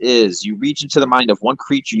is you reach into the mind of one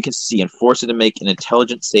creature you can see and force it to make an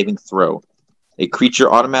intelligence saving throw. A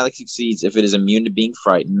creature automatically succeeds if it is immune to being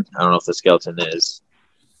frightened. I don't know if the skeleton is.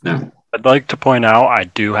 No. I'd like to point out I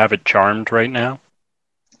do have it charmed right now.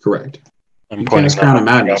 Correct. I'm You pointing cast Crown of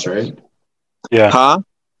out- Madness, right? Yeah, Huh?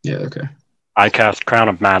 Yeah, okay. I cast Crown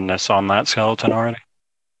of Madness on that skeleton already.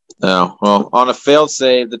 No. Well, on a failed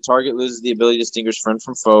save, the target loses the ability to distinguish friend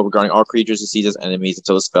from foe regarding all creatures it sees as enemies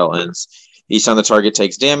until the spell ends. Each time the target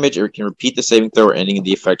takes damage, it can repeat the saving throw or ending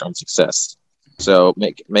the effect on success. So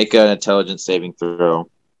make an intelligence saving throw.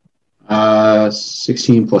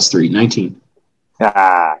 16 plus 3, 19.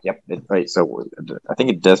 Yep. Right. So I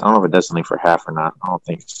think it does. I don't know if it does something for half or not. I don't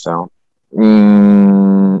think so.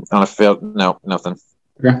 On a failed, no, nothing.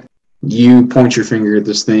 Okay. You point your finger at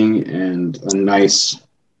this thing, and a nice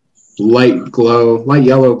light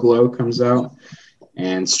yellow glow comes out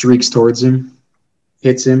and streaks towards him,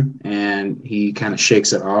 hits him, and he kind of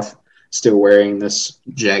shakes it off, still wearing this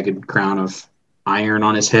jagged crown of iron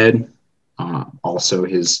on his head. Also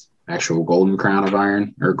his actual golden crown of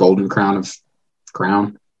iron, or golden crown of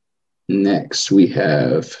crown. Next, we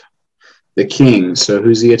have the king. So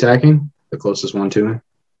who's he attacking? The closest one to him?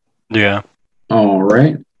 Yeah. All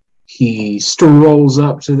right. He strolls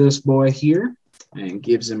up to this boy here and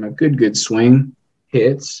gives him a good swing.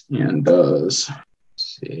 Hits and does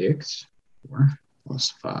 6, 4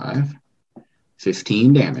 plus 5,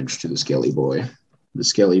 15 damage to the Skelly boy. The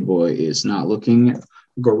Skelly boy is not looking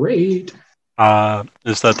great.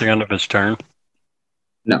 Is that the end of his turn?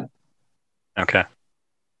 No. Okay.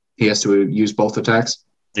 He has to use both attacks?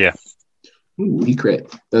 Yeah. Ooh, he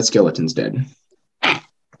crit. That skeleton's dead.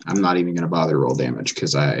 I'm not even going to bother roll damage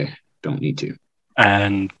because I don't need to.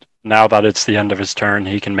 And now that it's the end of his turn,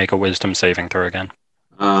 he can make a wisdom saving throw again.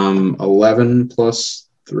 11 plus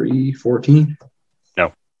 3, 14?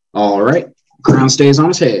 No. All right. Crown stays on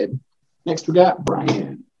his head. Next we got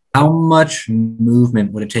Brian. How much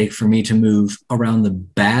movement would it take for me to move around the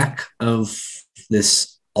back of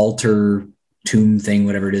this altar tomb thing,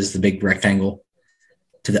 whatever it is, the big rectangle,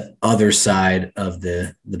 to the other side of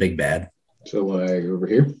the big bad? So like over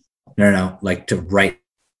here? No, like to right.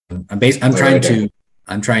 I'm trying to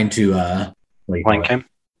Flank him.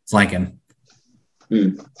 Flank him.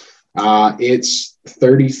 It's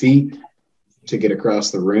 30 feet to get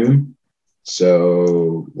across the room.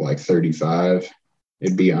 So like 35.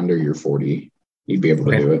 It'd be under your 40. You'd be able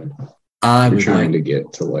to do it. I'm You're trying to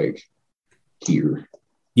get to like here.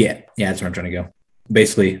 Yeah, that's where I'm trying to go.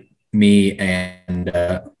 Basically, me and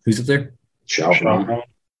who's up there? Shalfron.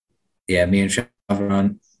 Yeah, me and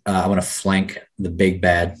Shalfron. I want to flank the big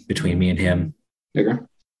bad between me and him. Okay.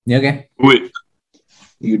 Yeah, okay. Wait.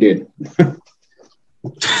 You did.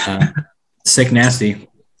 Sick nasty.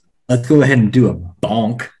 Let's go ahead and do a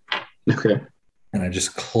bonk. Okay. And I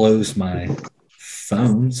just close my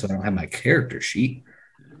phone so I don't have my character sheet.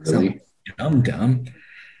 Really? Dumb.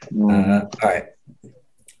 All right.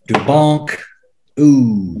 Do a bonk.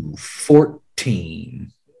 Ooh,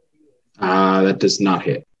 14. That does not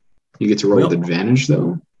hit. You get to roll with advantage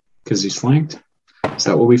though, because he's flanked. Is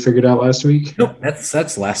that what we figured out last week? Nope,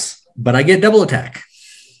 that's less. But I get double attack.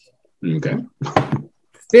 Okay.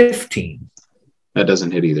 15. That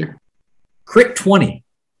doesn't hit either. Crit 20.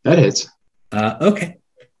 That hits. Okay.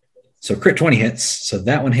 So crit 20 hits. So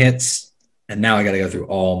that one hits. And now I got to go through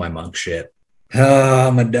all my monk shit.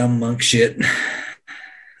 My dumb monk shit.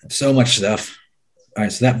 So much stuff. All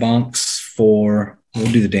right. So that bonks for,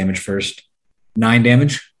 we'll do the damage first. 9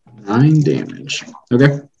 damage. 9 damage.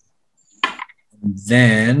 Okay.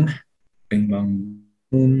 Then, bing, bong,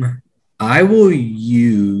 boom. I won't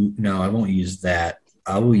use that.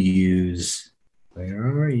 I will use, where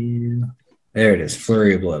are you? There it is.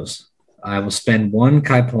 Flurry of blows. I will spend 1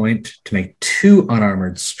 Kai point to make 2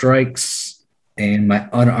 unarmored strikes. And my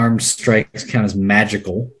unarmed strikes count as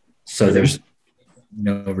magical. So Okay. there's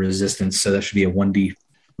no resistance. So that should be a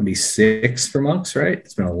 1d6 for monks, right?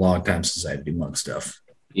 It's been a long time since I had to do monk stuff.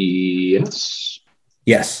 Yes. I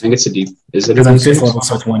Yes. think it's a D. Is it a Because I'm D6? 5th level,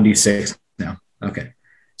 so it's 1d6 now. Okay.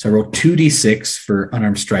 So I rolled 2d6 for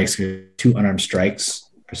unarmed strikes, 2 unarmed strikes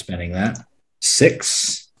for spending that.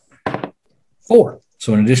 6, 4.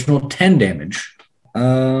 So an additional 10 damage.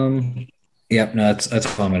 Yep, no, that's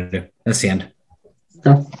all I'm going to do. That's the end.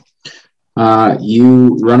 Okay.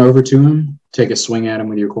 You run over to him, take a swing at him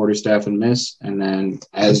with your quarterstaff and miss, and then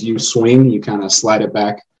as you swing, you kind of slide it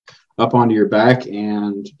back up onto your back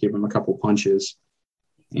and give him a couple punches.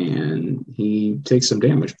 And he takes some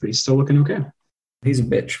damage, but he's still looking okay. He's a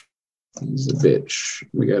bitch. He's a bitch.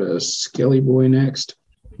 We got a Skelly boy next.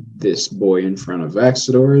 This boy in front of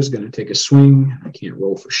Vaxador is going to take a swing. I can't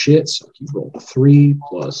roll for shit, so he rolled a 3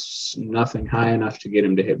 plus nothing high enough to get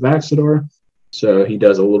him to hit Vaxador. So he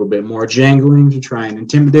does a little bit more jangling to try and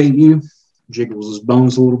intimidate you. Jiggles his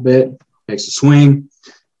bones a little bit. Takes a swing.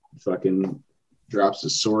 Fucking drops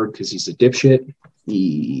his sword because he's a dipshit.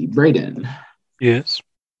 Brayden. Yes.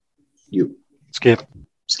 You Skip.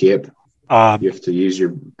 skip. You You have to use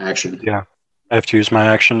your action. Yeah. I have to use my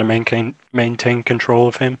action to maintain control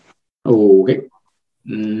of him. Okay.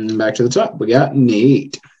 Back to the top. We got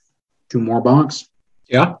Nate. 2 more bonks.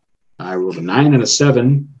 Yeah. I rolled a 9 and a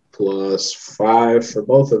 7 plus 5 for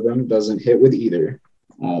both of them. Doesn't hit with either.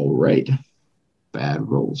 All right. Bad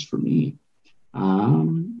rolls for me.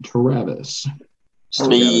 Travis. Still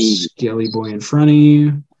got a Me. Skelly boy in front of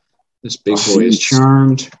you. This big boy is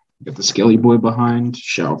charmed. Got the Skelly boy behind.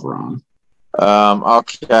 Shalvron. I'll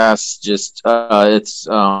cast just it's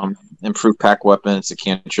improved pack weapon. It's a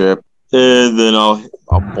cantrip, and then I'll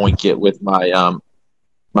boink it with my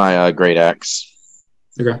my great axe.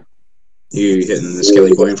 Okay. You hitting the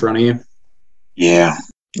Skelly boy in front of you? Yeah.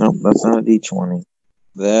 Nope, that's not a D20.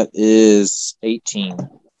 That is 18.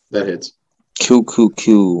 That hits.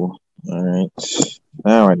 Cool. All right.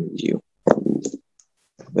 Now I need you.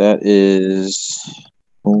 That is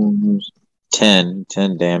 10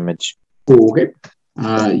 damage. Okay.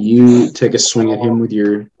 You take a swing at him with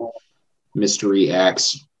your mystery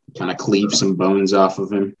axe. Kind of cleave some bones off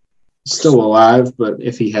of him. Still alive, but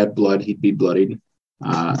if he had blood, he'd be bloodied.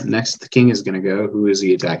 Next, the king is going to go. Who is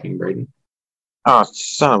he attacking, Brayden? Oh,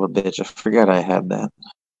 son of a bitch. I forgot I had that.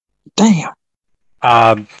 Damn.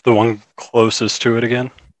 The one closest to it again.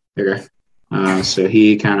 Okay. So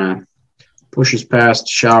he kind of pushes past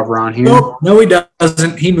Shavron here. Nope, no, he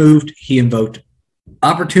doesn't. He moved. He invoked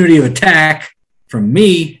opportunity of attack from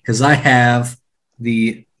me because I have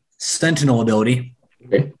the Sentinel ability.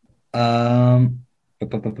 Okay.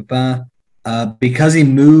 Because he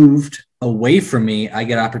moved away from me, I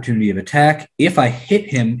get opportunity of attack. If I hit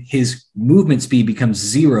him, his movement speed becomes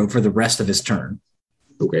 0 for the rest of his turn.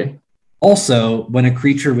 Okay. Also, when a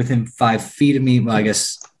creature within 5 feet of me, well, I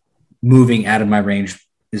guess moving out of my range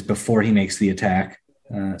is before he makes the attack.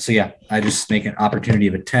 So yeah, I just make an opportunity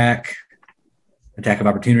of attack. Attack of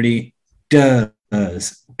opportunity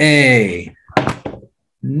does a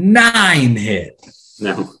 9 hit.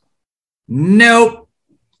 No. Nope.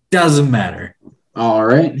 Doesn't matter. All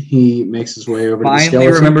right. He makes his way over to the Finally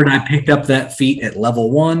skeleton. remembered I picked up that feat at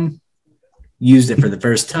level 1. Used it for the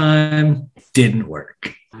first time. Didn't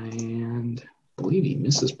work. And I believe he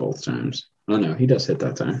misses both times. Oh, no. He does hit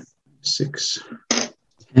that time. 6,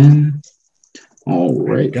 10. All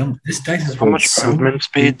right. This dice is How much movement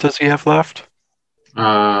speed does he have left?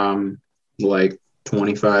 Like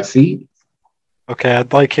 25 feet. Okay,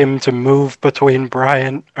 I'd like him to move between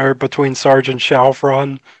Sergeant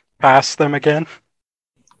Shalfron past them again.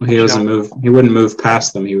 He doesn't move. He wouldn't move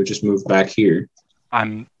past them. He would just move back here.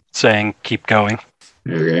 I'm saying keep going.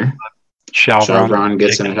 Okay. Shalfron Shalvron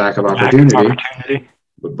gets an attack of attack opportunity,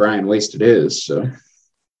 but Brian wasted his. So.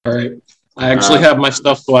 All right. I actually have my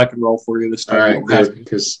stuff so I can roll for you this All time. right, good,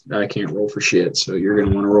 because I can't roll for shit. So you're going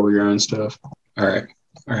to want to roll your own stuff. All right.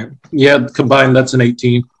 Yeah, combined, that's an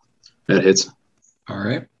 18. That hits. All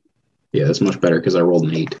right. Yeah, that's much better because I rolled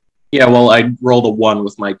an 8. Yeah, well, I rolled a 1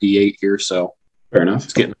 with my D8 here, so Fair enough.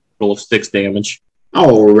 it's getting a total of 6 damage.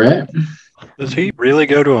 All right. Does he really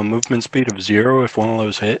go to a movement speed of 0 if one of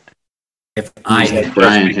those hit? If I hit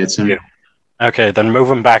Brian hits him. Okay, then move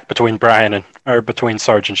him back between between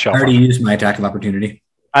Sergeant I already Shalfron. used my attack of opportunity.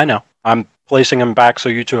 I know. I'm placing him back so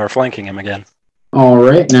you two are flanking him again. All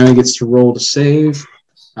right. Now he gets to roll to save.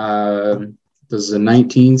 Does a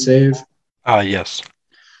 19 save? Yes.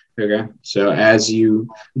 Okay. So as you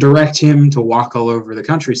direct him to walk all over the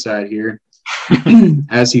countryside here,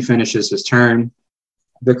 as he finishes his turn,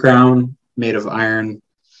 the crown made of iron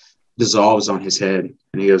dissolves on his head,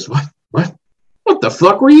 and he goes, What the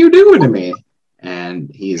fuck were you doing to me? And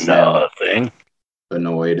he's Nothing.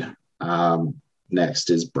 annoyed. Next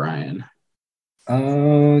is Brian.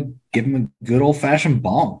 Give him a good old-fashioned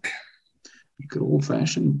bonk. Good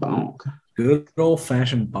old-fashioned bonk. Good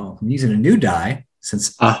old-fashioned bonk. I'm using a new die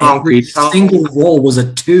since A every honky tonk. single roll was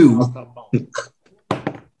a 2.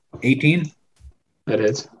 18. That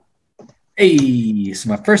hits. Hey, so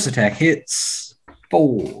my first attack hits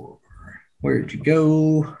 4. Where'd you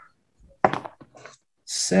go?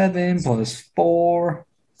 7 plus 4.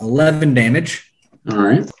 11 damage. All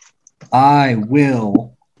right. I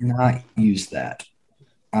will not use that.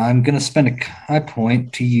 I'm going to spend a high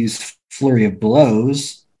point to use Flurry of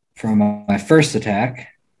Blows for my first attack.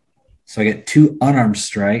 So I get 2 unarmed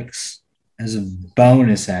strikes as a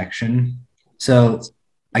bonus action. So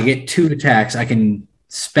I get 2 attacks. I can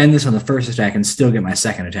spend this on the first attack and still get my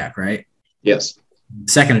second attack, right? Yes.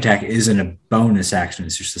 Second attack isn't a bonus action.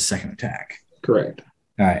 It's just the second attack. Correct.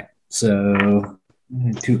 All right. So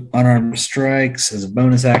 2 unarmed strikes as a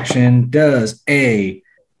bonus action. Does a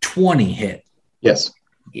 20 hit? Yes.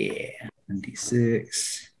 Yeah.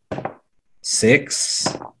 26. 6.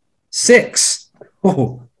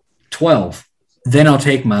 Oh, 12. Then I'll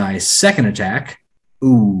take my second attack.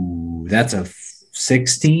 Ooh, that's a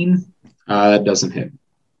 16. That doesn't hit.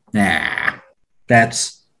 Nah,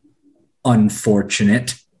 that's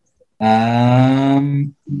unfortunate.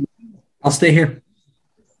 I'll stay here.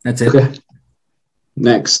 That's it. Okay.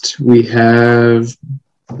 Next, we have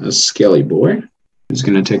a Skelly boy who's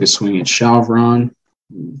going to take a swing at Shalvron.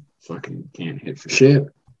 Fucking can't hit for shit.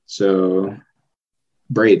 So,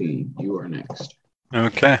 Braden, you are next.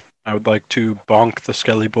 Okay. I would like to bonk the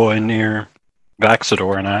Skelly Boy near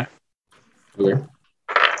Vaxador and I. Okay.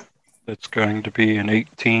 It's going to be an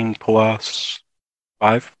 18 plus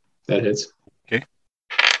 5. That hits.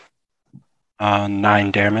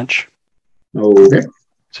 9 damage. Okay.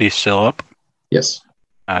 Is he still up? Yes.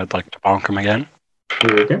 I'd like to bonk him again.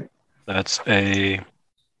 Okay. That's a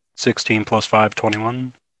 16 plus 5,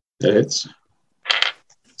 21. That hits.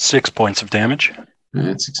 6 points of damage.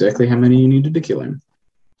 That's exactly how many you needed to kill him.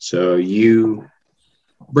 So you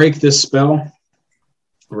break this spell,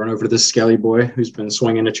 run over to this Skelly boy who's been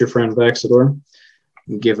swinging at your friend Vaxador,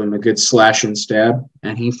 and give him a good slash and stab,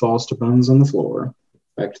 and he falls to bones on the floor.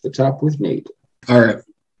 Back to the top with Nate. All right.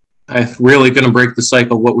 I'm really going to break the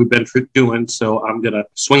cycle of what we've been doing, so I'm going to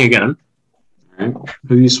swing again. All right.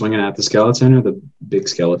 Who are you swinging at, the skeleton or the big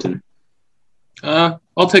skeleton? I'll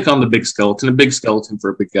take on the big skeleton. A big skeleton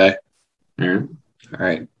for a big guy. All right. All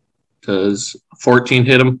right. Does 14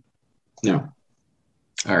 hit him? No.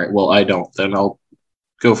 All right. Well, I don't. Then I'll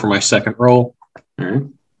go for my second roll. All right.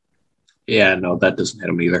 Yeah, no, that doesn't hit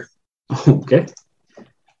him either. Okay.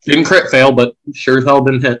 Didn't crit fail, but sure as hell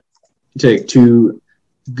didn't hit. Take 2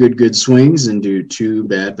 good swings and do 2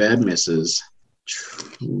 bad misses.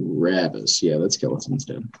 Travis. Yeah, that skeleton's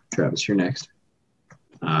dead. Travis, you're next.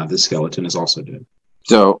 This skeleton is also dead.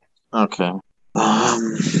 So, okay.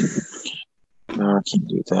 No, I can't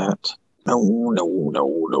do that. No.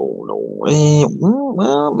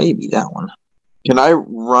 Well, maybe that one. Can I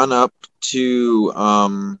run up to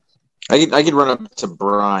I could run up to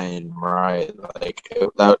Brian, right? Like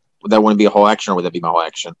that wouldn't be a whole action, or would that be my whole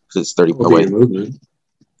action? Because it's 30 away. Movement.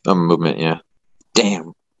 Movement, yeah.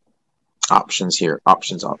 Damn. Options here.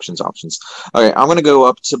 Options. Okay, I'm gonna go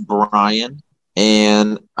up to Brian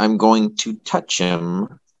and I'm going to touch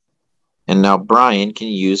him. And now Brian can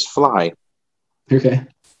use fly. Okay.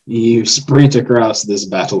 You sprint across this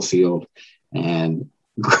battlefield and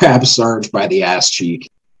grab Sarge by the ass cheek,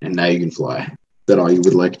 and now you can fly. Is that all you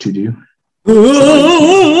would like to do?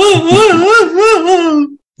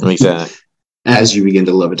 Let me say that. As you begin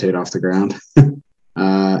to levitate off the ground.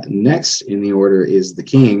 Next in the order is the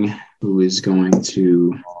king, who is going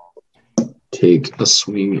to take a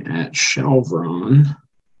swing at Shalvron.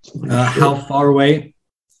 How far away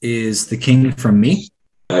is the king from me?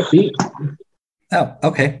 5 feet. Oh,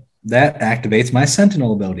 okay. That activates my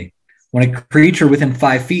sentinel ability. When a creature within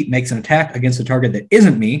 5 feet makes an attack against a target that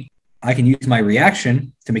isn't me, I can use my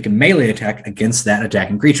reaction to make a melee attack against that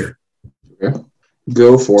attacking creature. Okay.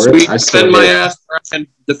 Go for Sweet. it. I Defend my ass, Brian.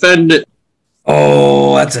 Defend it.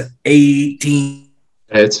 Oh, that's an 18.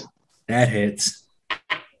 Hits. That hits.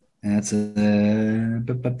 That's a...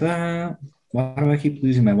 Why do I keep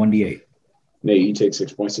losing my 1d8? Nate, you take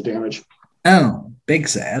 6 points of damage. Oh, big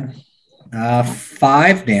sad.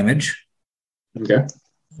 5 damage. Okay.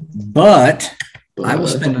 But I will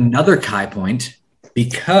spend another Kai point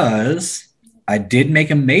because I did make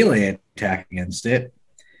a melee attack against it.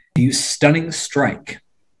 Use Stunning Strike.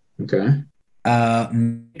 Okay.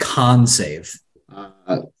 Con save.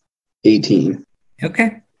 18.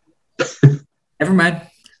 Okay. Never mind.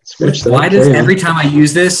 Switch that. Why does every time I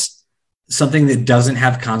use this, something that doesn't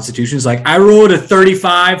have Constitution is like, I rolled a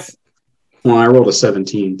 35? Well, I rolled a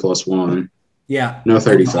 17 plus 1. Yeah. No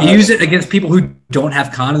 35. I use it against people who don't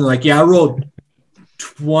have con, and they're like, yeah, I rolled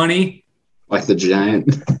 20. Like the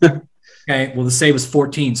giant. Okay, well, the save was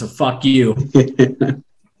 14, so fuck you.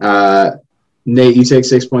 Nate, you take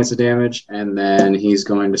 6 points of damage, and then he's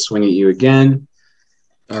going to swing at you again.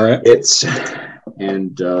 All right. That's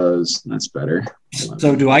better.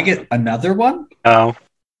 So do I get another one? No.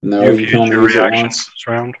 No, You've you can used only your use it reaction once. this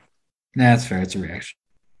round. Nah, that's fair. It's a reaction.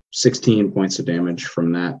 16 points of damage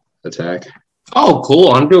from that attack. Oh,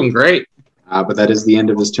 cool. I'm doing great. But that is the end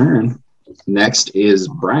of his turn. Next is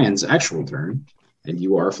Brian's actual turn, and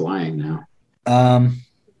you are flying now.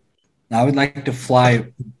 I would like to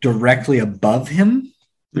fly directly above him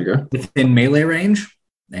Okay. within melee range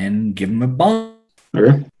and give him a bomb.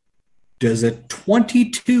 Okay. Does a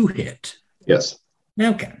 22 hit? Yes.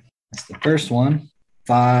 Okay. That's the first one.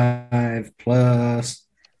 5 plus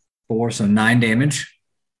 4, so 9 damage.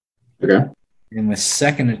 Okay. And my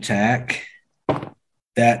second attack,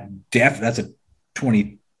 that's a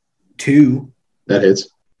 22. That hits.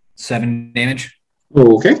 7 damage.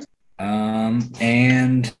 Okay.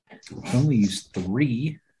 And I've only used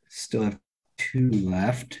 3. Still have 2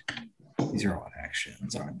 left. These are all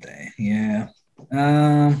actions, aren't they? Yeah.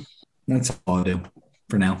 That's all I'll do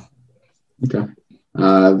for now. Okay.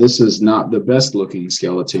 This is not the best looking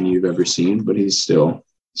skeleton you've ever seen, but he's still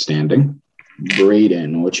standing.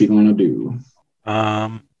 Brayden, what you gonna do?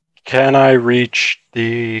 Can I reach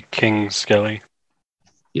the King Skelly?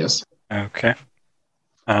 Yes. Okay.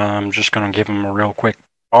 I'm just gonna give him a real quick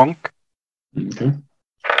bonk. Okay.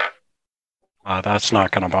 That's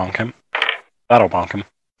not gonna bonk him. That'll bonk him.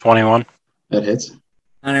 21. That hits.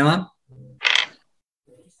 Anyone?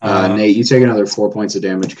 Nate, you take another 4 points of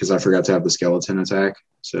damage because I forgot to have the skeleton attack.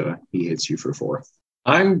 So he hits you for 4.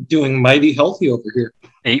 I'm doing mighty healthy over here.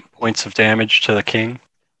 8 points of damage to the king.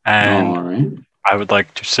 And All right. I would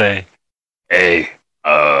like to say, Hey,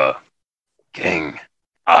 King,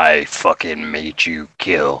 I fucking made you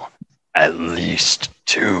kill at least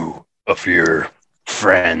 2 of your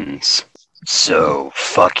friends. So,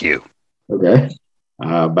 fuck you. Okay.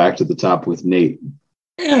 Back to the top with Nate.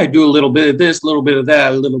 Yeah, I do a little bit of this, a little bit of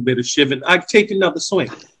that, a little bit of shiving. I take another swing.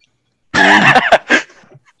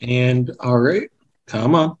 And all right,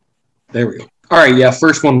 come on. There we go. All right, yeah,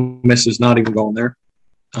 first one misses, not even going there.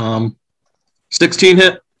 16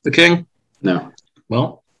 hit the king. No.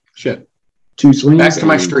 Well, shit. 2 swings. Back to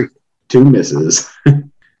my and streak. 2 misses.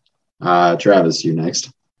 Travis, you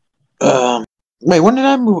next. Wait, when did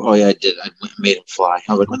I move? Oh yeah, I did. I made him fly.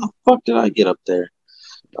 I was like, when the fuck did I get up there?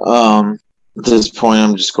 At this point,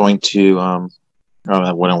 I'm just going to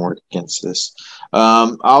that wouldn't work against this.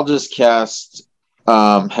 I'll just cast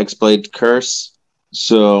Hexblade Curse.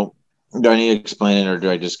 So, do I need to explain it, or do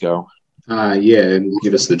I just go? Yeah,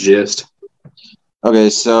 give us the gist. Okay,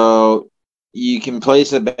 so you can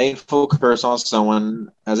place a baneful curse on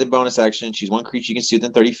someone as a bonus action. Choose one creature you can see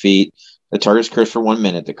within 30 feet. The target's cursed for 1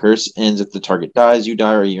 minute. The curse ends if the target dies, you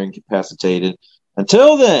die, or you're incapacitated.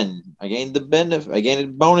 Until then, I gain a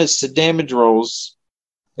bonus to damage rolls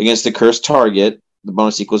against the cursed target. The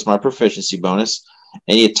bonus equals my proficiency bonus.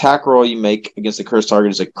 Any attack roll you make against the cursed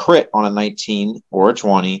target is a crit on a 19 or a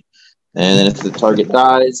 20. And then if the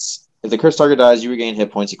cursed target dies, you regain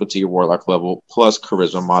hit points equal to your warlock level plus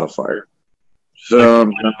charisma modifier. So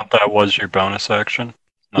that was your bonus action,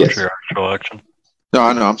 not Yes. your actual action. no,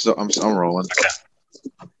 I know. I'm rolling. Okay.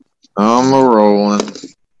 I'm rolling.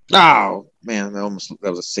 Oh man, that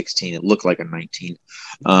was a 16. It looked like a 19.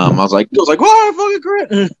 I was like, oh, I fucking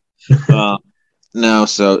crit. No,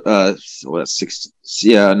 so that's 6.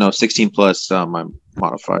 Yeah, no, 16 plus my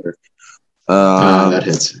modifier. That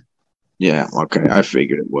hits. Yeah, okay. I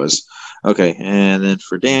figured it was. Okay, and then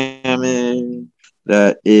for damage,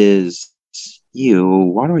 that is you.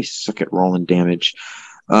 Why do I suck at rolling damage?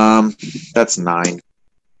 That's 9.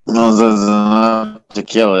 No, that's enough to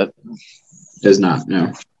kill it. Does not,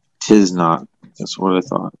 no. Tis not. That's what I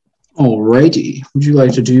thought. Alrighty. Would you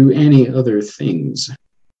like to do any other things?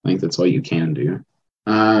 I think that's all you can do.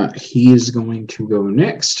 He's going to go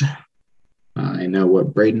next. I know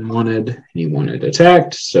what Brayden wanted. He wanted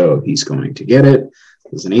attacked, so he's going to get it.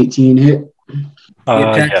 It was an 18 hit. He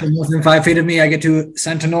attacks Yeah. from within 5 feet of me. I get to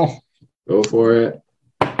Sentinel. Go for it.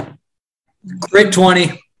 Crit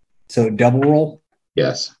 20. So double roll.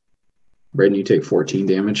 Yes. Brayden, you take 14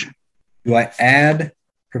 damage. Do I add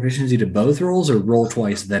proficiency to both rolls or roll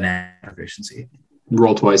twice then add proficiency?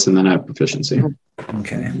 Roll twice and then add proficiency.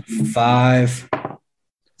 Okay. 5,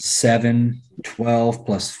 7, 12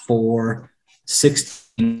 plus 4,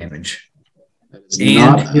 16 damage.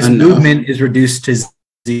 And his movement is reduced to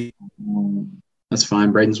 0. That's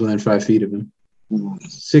fine. Braden's within 5 feet of him.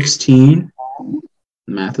 16.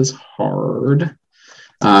 Math is hard.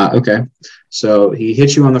 Okay. So he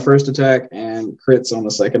hits you on the first attack and crits on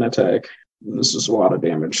the second attack. This is a lot of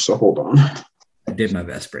damage, so hold on. I did my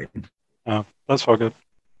best, Braden. Oh, that's all good.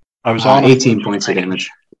 I was on 18 points of damage.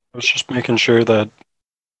 I was just making sure that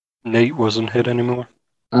Nate wasn't hit anymore.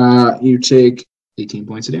 You take 18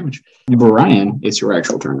 points of damage. Brian, it's your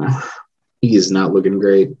actual turn now. He is not looking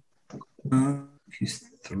great. He's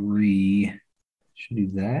 3. Should do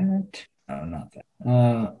that. Oh, not that.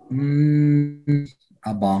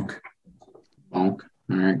 I'll bonk. Bonk.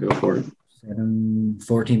 All right, go for it.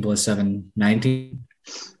 14 plus 7, 19.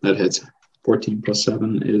 That hits. 14 plus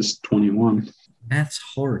 7 is 21. That's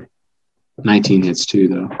hard. 19 hits too,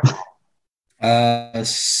 though.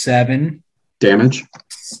 7 damage.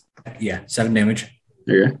 Yeah, 7 damage.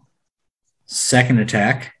 There you go. Second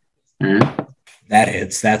attack. All right. That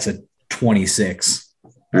hits. That's a 26.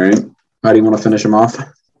 All right. How do you want to finish him off?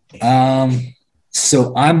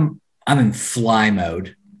 So I'm in fly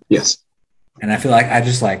mode. Yes. And I feel like I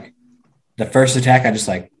just like the first attack, I just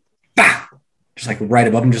like, bah! Just like right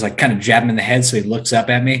above him, just like kind of jab him in the head so he looks up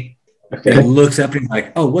at me. Okay. And he looks up and he's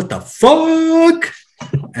like, oh, what the fuck?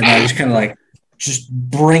 And I just kind of like, just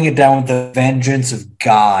bring it down with the vengeance of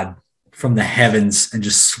God from the heavens and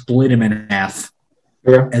just split him in half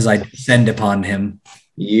as I descend upon him.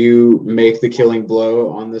 You make the killing blow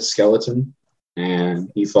on the skeleton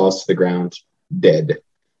and he falls to the ground dead.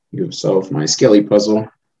 You have solved my skelly puzzle.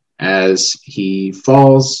 As he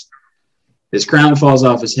falls, his crown falls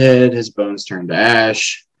off his head, his bones turn to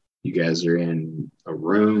ash. You guys are in a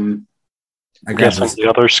room. I guess the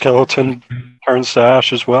other skeleton turns to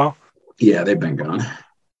ash as well. Yeah, they've been gone.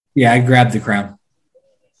 Yeah, I grabbed the crown.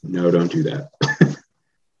 No, don't do that.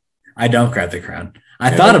 I don't grab the crown.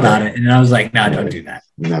 I thought about it, and I was like, no, don't do that.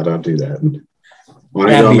 No, don't do that. Why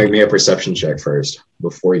don't you go make me a perception check first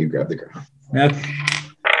before you grab the crown?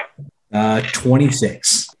 Okay.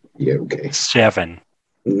 26. Yeah, okay. 7.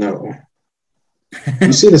 No.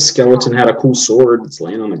 You see the skeleton had a cool sword that's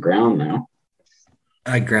laying on the ground now.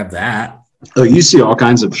 I grabbed that. Oh, you see all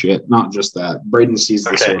kinds of shit, not just that. Braden sees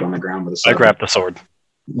the sword on the ground with a sword. I grabbed the sword.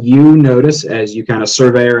 You notice as you kind of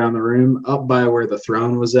survey around the room, up by where the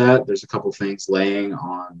throne was at, there's a couple things laying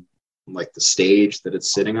on like the stage that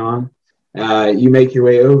it's sitting on. You make your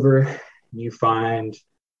way over. You find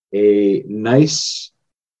a nice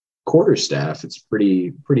quarterstaff. It's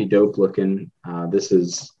pretty dope looking. This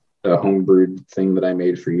is a homebrewed thing that I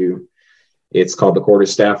made for you. It's called the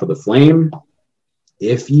Quarterstaff of the Flame.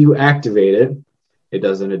 If you activate it, it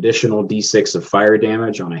does an additional d6 of fire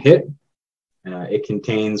damage on a hit. It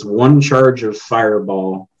contains 1 charge of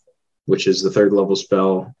Fireball, which is the 3rd level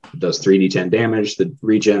spell. It does 3d10 damage that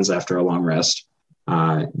regens after a long rest.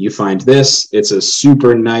 You find this. It's a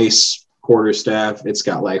super nice quarterstaff. It's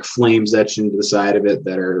got like flames etched into the side of it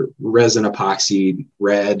that are resin epoxy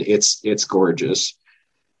red. It's gorgeous.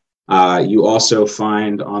 You also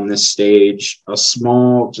find on this stage a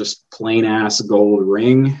small, just plain ass gold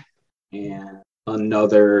ring and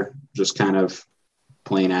another just kind of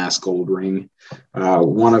plain ass gold ring.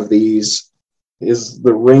 One of these is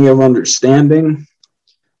the Ring of Understanding.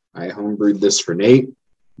 I homebrewed this for Nate.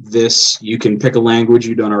 This, you can pick a language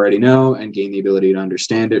you don't already know and gain the ability to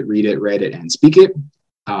understand it, read it, write it, and speak it.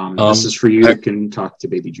 This is for you that can talk to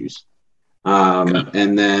Baby Juice.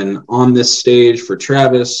 And then on this stage for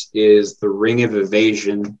Travis is the Ring of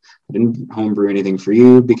Evasion. I didn't homebrew anything for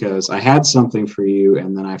you because I had something for you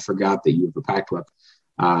and then I forgot that you have a pact weapon.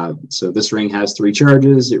 So this ring has 3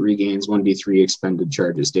 charges. It regains 1d3 expended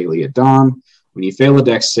charges daily at dawn. When you fail a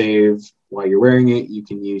dex save while you're wearing it, you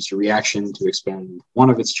can use your reaction to expend 1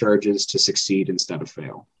 of its charges to succeed instead of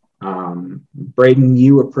fail. Braden,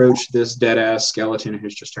 you approach this dead-ass skeleton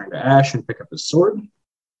who's just turned to ash and pick up his sword.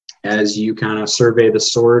 As you kind of survey the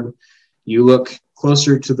sword, you look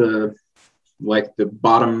closer to the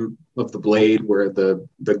bottom of the blade where the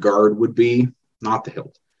guard would be, not the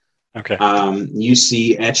hilt. Okay. You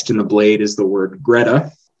see etched in the blade is the word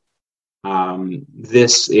Greta.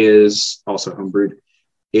 This is also homebrewed.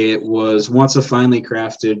 It was once a finely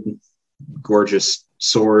crafted, gorgeous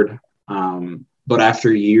sword, but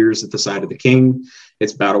after years at the side of the king,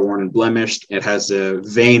 it's battle-worn and blemished. It has a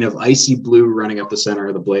vein of icy blue running up the center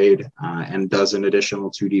of the blade and does an additional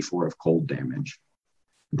 2d4 of cold damage.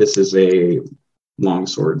 This is a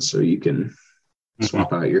longsword, so you can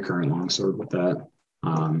swap out your current longsword with that.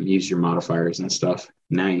 use your modifiers and stuff.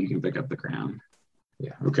 Now you can pick up the crown.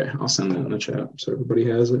 Yeah, okay. I'll send that in the chat so everybody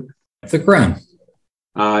has it. The crown.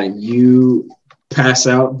 You pass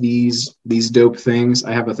out these dope things.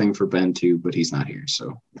 I have a thing for Ben too, but he's not here, so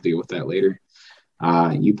we'll deal with that later.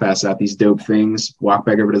 You pass out these dope things, walk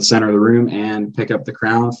back over to the center of the room, and pick up the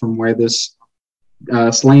crown from where this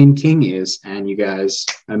slain king is, and you guys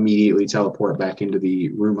immediately teleport back into the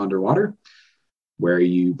room underwater, where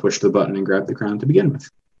you push the button and grab the crown to begin with.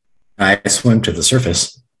 I swim to the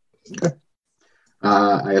surface. Okay.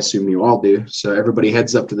 I assume you all do. So everybody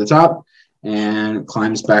heads up to the top and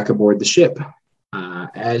climbs back aboard the ship.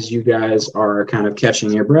 As you guys are kind of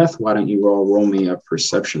catching your breath, why don't you all roll me a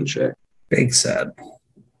perception check? Big sad.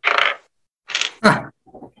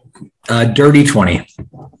 Dirty 20.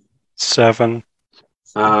 7.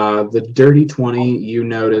 The dirty 20, you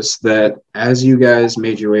notice that as you guys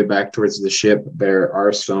made your way back towards the ship, there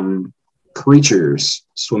are some creatures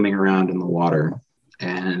swimming around in the water.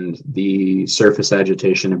 And the surface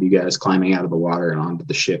agitation of you guys climbing out of the water and onto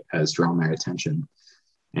the ship has drawn their attention.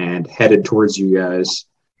 And headed towards you guys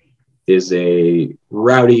is a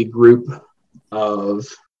rowdy group of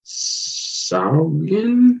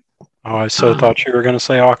Saugen? Oh, I thought you were going to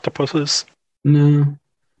say octopuses. No.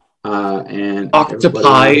 And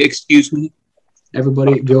octopi, excuse me.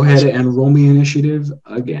 Everybody, go ahead and roll me initiative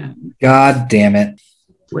again. God damn it.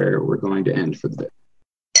 Where we're going to end for the day.